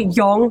so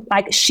young.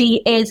 Like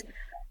she's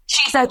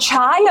a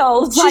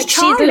child.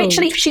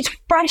 She's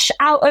fresh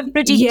out of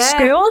bloody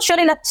school. She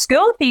only left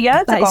school a few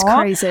years ago. That is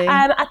crazy.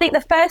 I think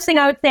the first thing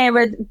I would say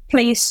was,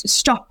 please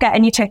stop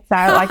getting your tits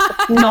out.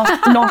 Like,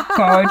 not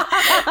good.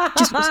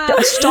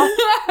 Just stop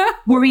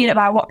worrying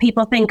about what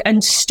people think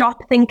and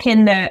stop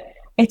thinking that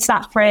it's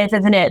that phrase,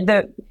 isn't it?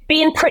 That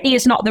being pretty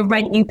is not the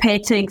rent you pay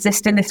to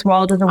exist in this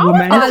world as a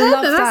woman. I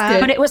love that.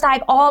 But it was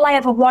like all I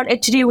ever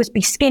wanted to do was be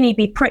skinny,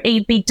 be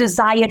pretty, be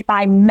desired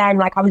by men.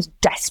 Like I was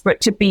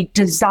desperate to be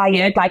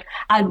desired. Like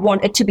I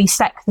wanted to be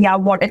sexy. I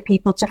wanted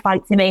people to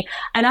fancy me.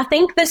 And I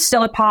think there's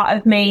still a part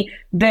of me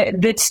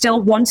that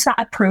still wants that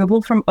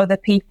approval from other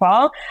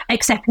people,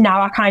 except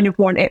now I kind of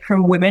want it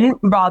from women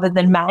rather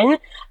than men.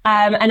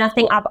 And I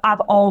think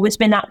I've always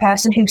been that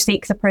person who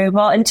seeks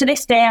approval. And to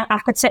this day, I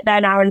could sit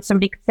there now and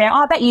somebody could say,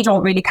 oh, I bet you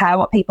don't really care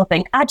what people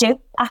think. I do.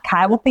 I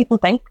care what people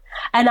think.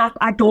 And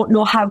I don't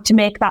know how to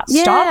make that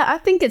stop. Yeah, I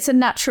think it's a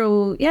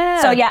natural,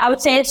 So yeah, I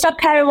would say stop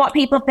caring what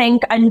people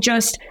think and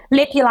just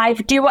live your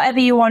life, do whatever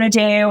you want to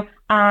do,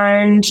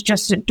 and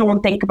just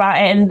don't think about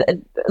it.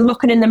 And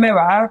looking in the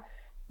mirror,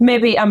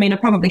 maybe, I mean, I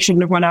probably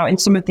shouldn't have run out in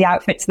some of the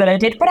outfits that I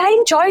did, but I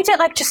enjoyed it.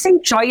 Like, just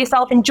enjoy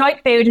yourself, enjoy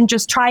food, and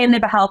just try and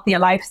live a healthier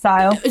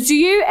lifestyle. Do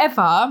you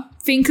ever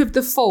think of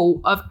the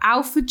fault of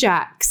Alpha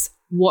Jacks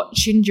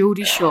watching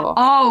Geordie Shore?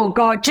 Oh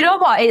God, do you know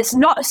what? It's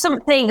not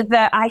something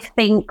that I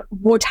think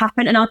would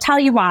happen, and I'll tell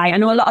you why. I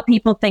know a lot of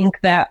people think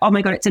that, oh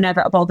my God, it's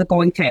inevitable, they're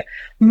going to.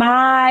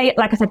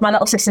 Like I said, my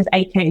little sister's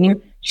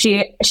 18.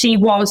 She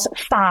was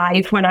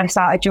 5 when I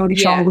started Geordie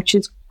Shore, which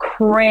is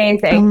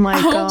crazy. Oh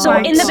my God. So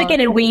in the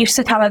beginning, we used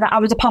to tell her that I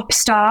was a pop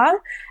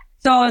star.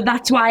 So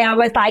that's why I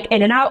was like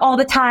in and out all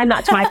the time.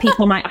 That's why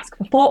people might ask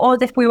for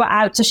photos if we were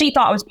out. So she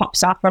thought I was a pop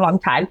star for a long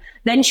time.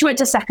 Then she went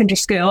to secondary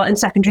school, and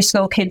secondary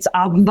school kids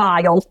are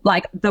vile,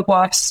 like the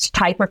worst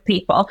type of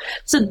people.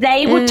 So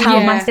they would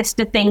tell my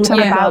sister things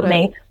about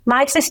me.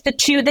 My sister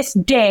to this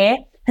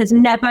day has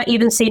never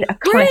even seen a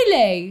clip.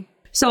 Really?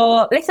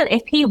 So listen,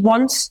 if he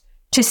wants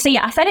to see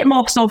it, I said it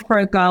more so for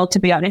a girl, to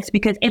be honest,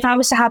 because if I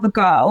was to have a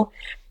girl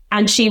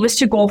and she was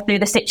to go through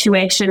the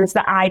situations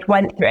that I'd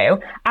went through,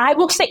 I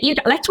will sit you.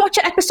 Let's watch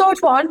it, episode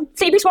 1,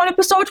 series 1,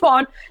 episode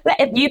 1.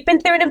 If you've been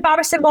through an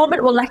embarrassing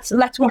moment, well,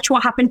 let's watch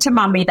what happened to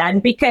Mammy then,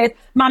 because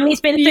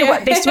Mammy's been through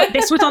what this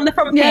was on the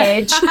front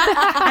page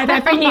of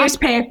every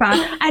newspaper,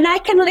 and I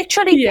can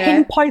literally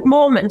pinpoint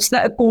moments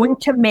that are going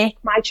to make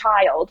my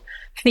child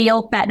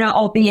feel better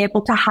or be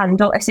able to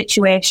handle a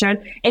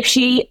situation.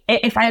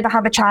 If I ever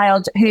have a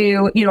child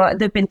who, you know,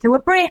 they've been through a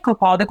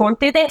breakup or they're going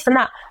through this and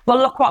that, well,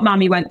 look what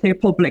Mammy went through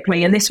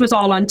publicly, and this was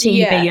all on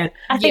TV. And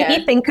I think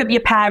you think of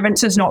your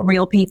parents as not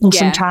real people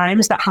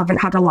sometimes, that haven't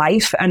had a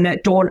life and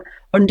that don't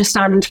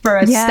understand for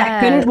a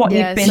second what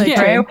you've been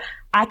through.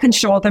 I can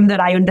show them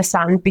that I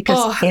understand,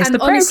 because here's the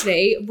proof.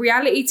 Honestly,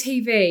 reality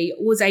TV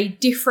was a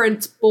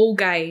different ball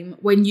game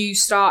when you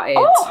started.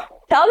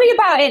 Tell me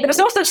about it. There was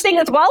no such thing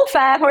as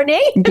welfare,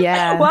 honey.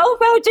 Yeah.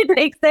 Welfare didn't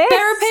exist.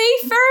 Therapy?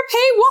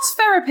 What's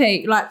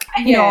therapy? Like,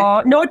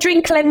 No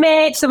drink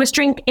limits. There was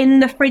drink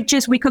in the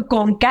fridges. We could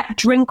go and get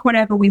drink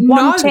whenever we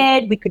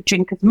wanted. We could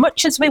drink as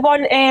much as we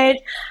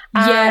wanted.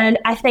 And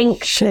I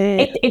think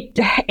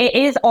it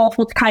is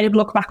awful to kind of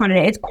look back on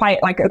it. It's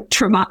quite like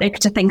traumatic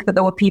to think that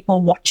there were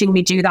people watching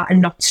me do that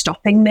and not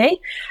stopping me.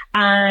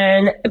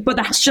 But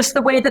that's just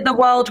the way that the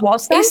world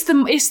was then. It's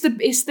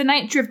the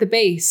nature of the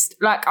beast.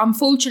 Like,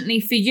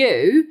 unfortunately for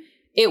you,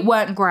 it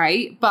weren't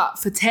great, but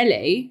for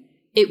telly,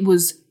 it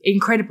was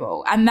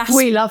incredible, and that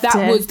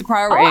was the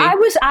priority.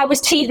 I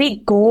was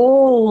TV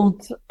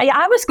gold.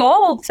 I was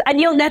gold, and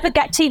you'll never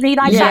get TV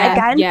like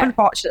that again,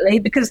 unfortunately,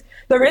 because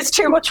there is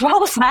too much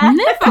welfare.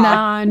 Never.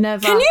 Can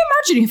you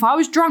imagine if I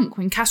was drunk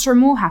when Castor and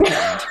Moore happened?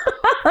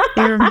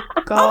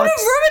 God. I would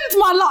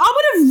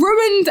have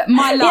ruined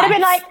my life. You'd have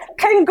been like,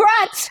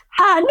 congrats,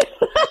 Han.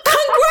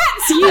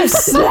 Congrats, you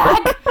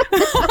slag.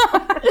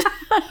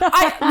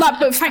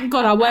 But thank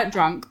God I weren't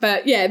drunk.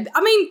 But yeah,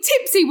 I mean,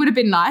 tipsy would have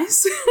been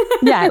nice.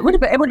 Yeah, it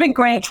would have been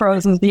great for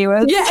us as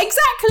viewers. Yeah,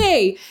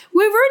 exactly.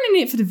 We're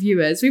ruining it for the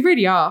viewers. We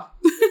really are.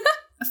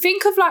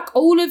 Think of like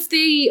all of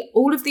the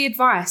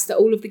advice that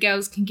all of the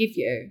girls can give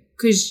you,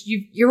 because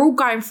you're all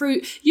going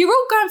through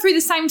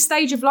the same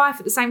stage of life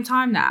at the same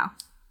time now.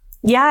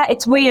 Yeah,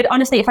 it's weird.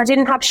 Honestly, if I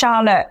didn't have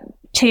Charlotte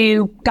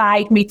to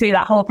guide me through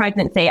that whole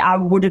pregnancy, I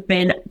would have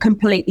been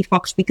completely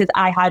fucked, because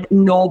I had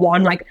no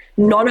one. Like,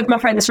 none of my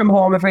friends from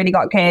home have really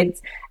got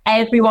kids.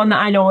 Everyone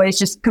that I know is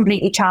just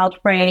completely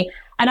child-free.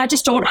 And I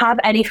just don't have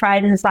any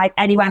friends like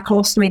anywhere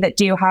close to me that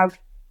do have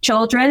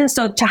children.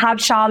 So to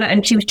have Charlotte,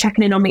 and she was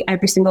checking in on me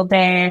every single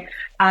day,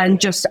 and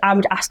just I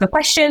would ask her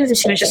questions and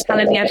she was just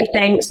telling me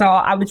everything. So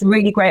I was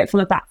really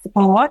grateful of that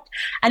support.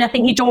 And I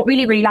think you don't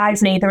really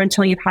realise neither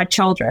until you've had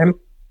children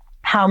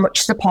how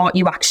much support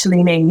you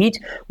actually need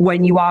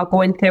when you are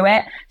going through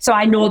it. So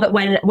I know that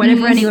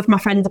whenever any of my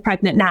friends are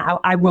pregnant now,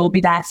 I will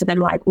be there for them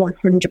like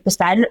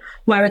 100%.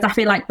 Whereas I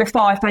feel like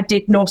before, if I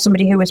did know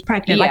somebody who was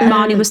pregnant, like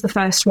Marnie was the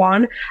first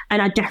one,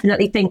 and I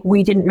definitely think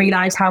we didn't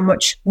realise how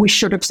much we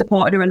should have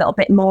supported her a little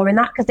bit more in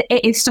that, because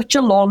it is such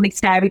a lonely,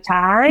 scary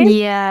time.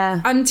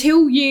 Yeah.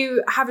 Until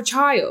you have a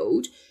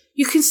child,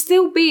 you can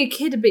still be a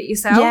kid a bit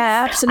yourself.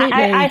 Yeah, absolutely.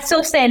 I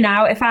still say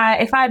now, if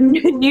I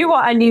knew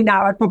what I knew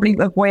now, I'd probably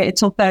have waited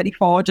till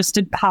 34 just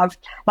to have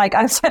like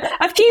a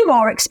few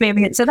more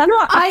experiences. I know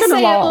I've done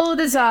a lot. All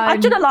the time.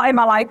 I've done a lot in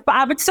my life, but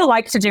I would still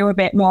like to do a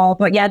bit more.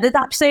 But yeah, there's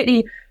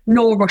absolutely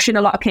no rush in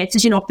a lot of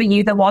cases. You know, for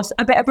you, there was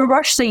a bit of a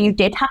rush, so you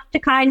did have to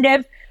kind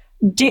of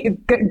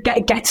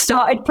get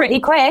started pretty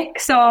quick.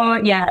 So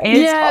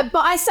yeah, but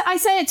I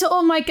say it to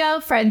all my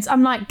girlfriends.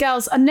 I'm like,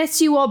 girls,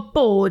 unless you are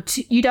bored,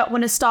 you don't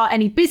want to start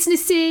any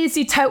businesses,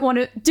 you don't want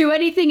to do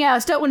anything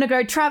else, don't want to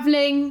go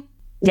traveling,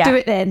 do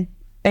it then.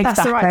 Exactly.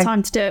 That's the right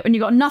time to do it, when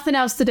you've got nothing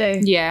else to do.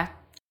 Yeah.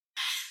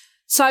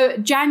 So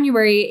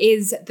January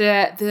is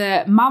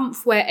the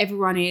month where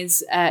everyone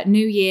is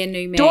new year,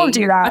 new me. Don't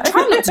do that. I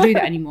try not to do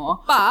that anymore.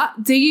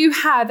 But do you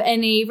have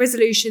any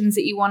resolutions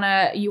that you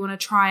wanna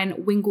try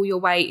and wingle your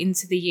way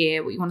into the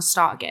year? What you want to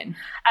start again?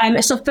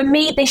 So for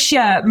me this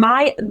year,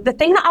 the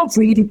thing that I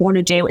really want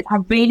to do is I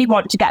really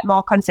want to get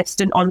more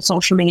consistent on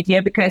social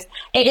media, because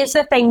it is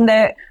the thing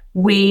that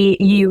we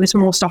use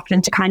most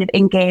often to kind of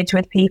engage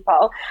with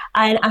people.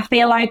 And I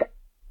feel like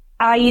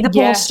I either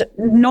post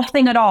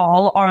nothing at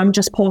all or I'm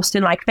just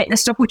posting like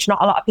fitness stuff, which not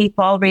a lot of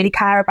people really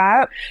care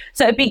about.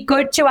 So it'd be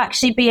good to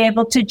actually be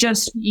able to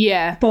just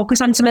focus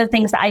on some of the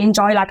things that I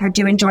enjoy. Like I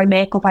do enjoy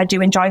makeup, I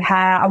do enjoy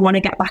hair. I want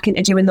to get back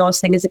into doing those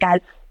things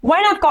again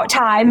when I've got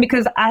time,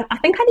 because I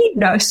think I need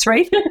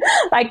nursery.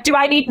 Like, do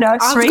I need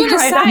nursery? Give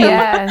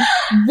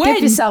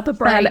yourself a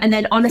break. And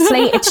then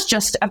honestly, it's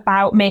just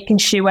about making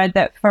sure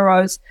that for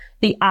us,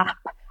 the app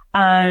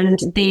and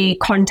the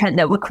content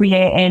that we're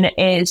creating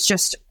is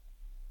just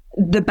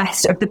the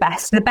best of the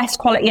best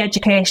quality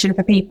education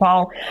for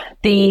people,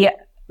 the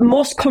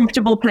most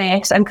comfortable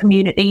place and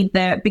community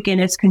that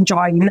beginners can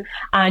join,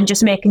 and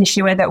just making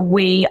sure that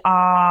we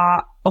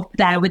are up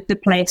there with the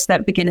place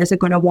that beginners are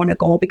going to want to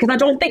go, because I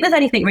don't think there's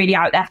anything really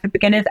out there for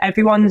beginners.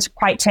 Everyone's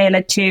quite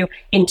tailored to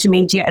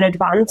intermediate and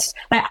advanced.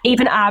 Like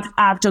even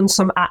I've done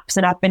some apps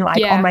and I've been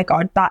like, oh my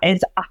God, that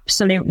is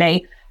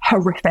absolutely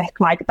horrific.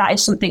 Like that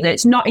is something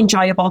that's not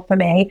enjoyable for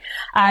me.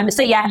 I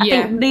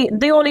think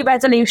the only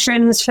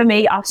resolutions for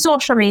me are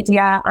social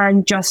media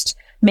and just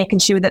making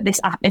sure that this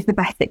app is the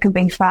best it can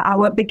be for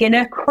our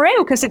beginner crew,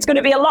 because it's going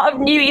to be a lot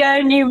of new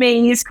year, new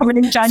me's coming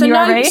in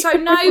January. So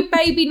no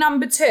baby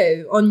number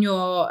 2 on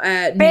your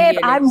babe,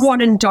 I'm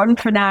one and done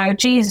for now.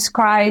 Jesus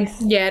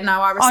Christ. Yeah,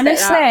 no, I respect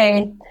honestly,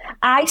 that.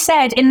 I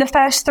said in the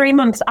first 3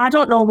 months, I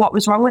don't know what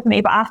was wrong with me,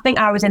 but I think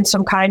I was in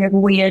some kind of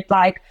weird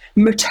like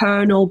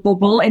maternal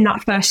bubble in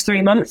that first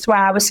 3 months where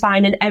I was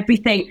finding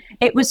everything.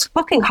 It was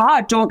fucking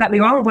hard, don't get me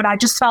wrong, but I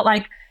just felt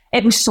like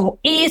it was so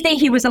easy.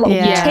 He was a little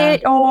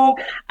potato,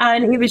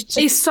 and he was just...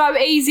 It's so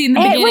easy in the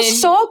beginning. It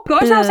was so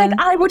good. I was like,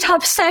 I would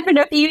have 7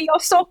 of you. You're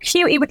so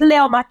cute. He would lay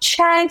on my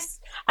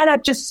chest, and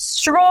I'd just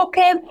stroke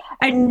him.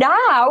 And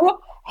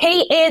now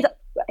he is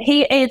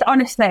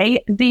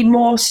honestly the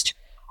most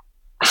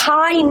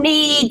high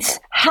needs,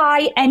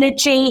 high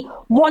energy,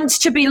 wants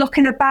to be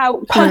looking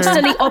about,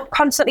 constantly up,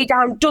 constantly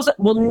down,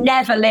 will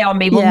never lay on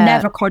me, will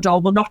never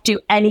cuddle, will not do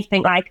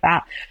anything like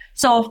that.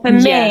 So for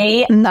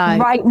me,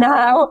 right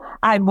now,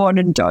 I'm one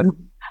and done.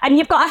 And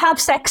you've got to have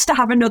sex to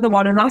have another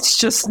one, and that's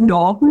just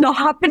not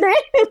happening.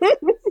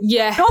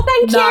 Yeah. No,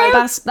 thank you.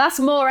 That's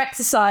more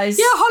exercise.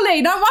 Yeah,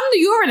 Holly, no wonder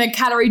you're in a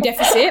calorie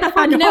deficit.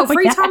 Fucking hell,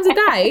 3 times a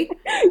day.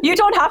 You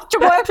don't have to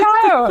work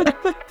out.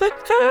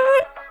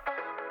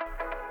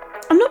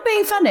 I'm not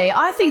being funny.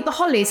 I think the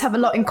Hollies have a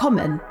lot in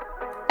common.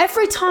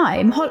 Every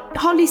time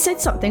Holly said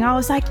something, I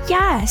was like,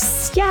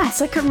 yes,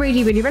 I can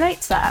really, really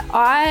relate to that.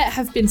 I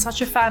have been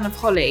such a fan of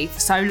Holly for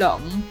so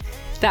long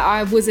that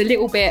I was a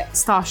little bit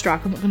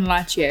starstruck, I'm not going to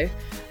lie to you.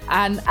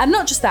 And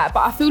not just that,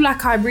 but I feel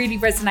like I really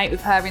resonate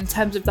with her in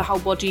terms of the whole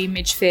body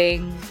image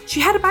thing.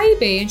 She had a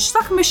baby and she's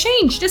like a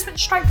machine. She just went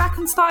straight back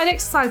and started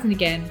exercising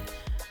again.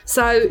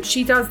 So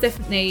she does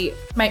definitely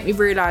make me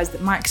realise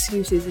that my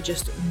excuses are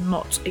just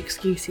not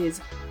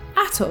excuses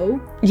at all.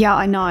 Yeah,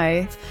 I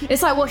know.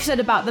 It's like what she said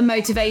about the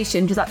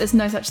motivation. She's like, there's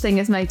no such thing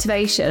as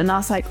motivation. And I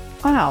was like,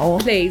 wow.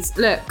 Please,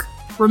 look,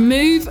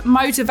 remove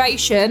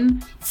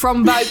motivation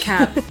from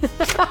vocab.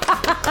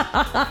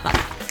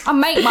 I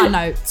make my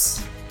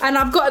notes. And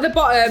I've got at the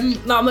bottom,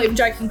 no, I'm not even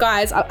joking,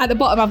 guys. At the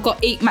bottom, I've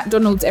got eat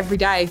McDonald's every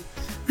day.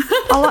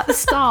 I like the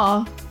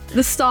star.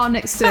 The star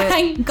next to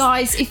Thanks. it.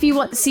 Guys, if you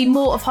want to see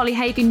more of Holly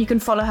Hagan, you can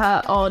follow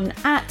her on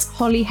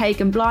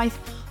 @HollyHaganBlythe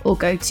or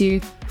go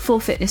to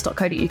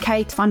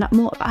fullfitness.co.uk to find out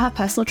more about her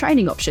personal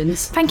training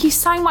options. Thank you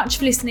so much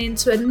for listening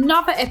to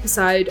another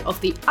episode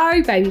of the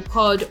Oh Baby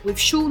Pod with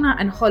Shauna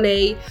and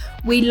Holly.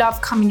 We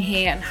love coming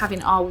here and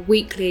having our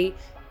weekly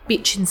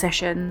bitching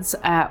sessions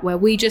where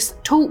we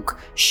just talk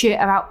shit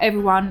about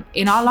everyone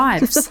in our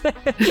lives.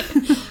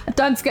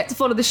 Don't forget to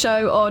follow the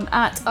show on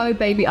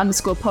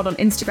 @ohbaby_pod on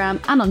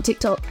Instagram and on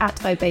TikTok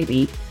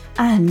 @ohbaby.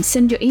 And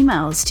send your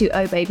emails to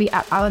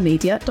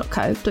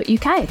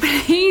ohbaby@ourmedia.co.uk.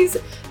 Please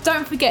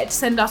don't forget to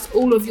send us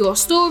all of your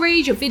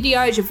stories, your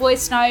videos, your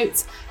voice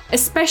notes,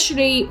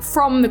 especially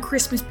from the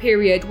Christmas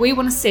period. We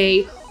want to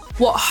see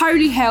what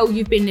holy hell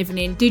you've been living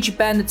in. Did you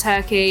burn the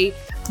turkey?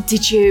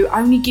 Did you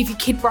only give your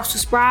kid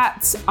Brussels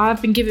sprouts? I've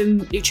been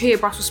giving Lucia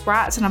Brussels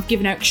sprouts and I've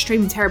given her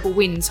extremely terrible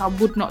wins, so I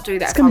would not do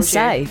that. I was going to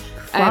say,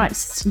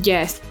 Christ.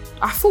 Yes,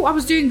 I thought I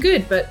was doing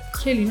good, but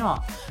clearly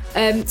not.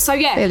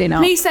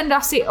 Please send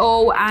us it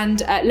all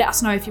and let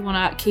us know if you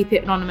want to keep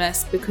it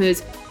anonymous,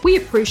 because we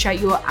appreciate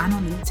your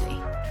anonymity.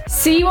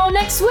 See you all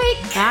next week.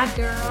 Bye,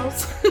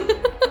 girls.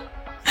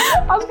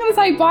 I was going to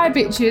say bye,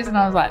 bitches, and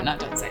I was like, no,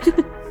 don't say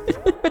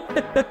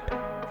that.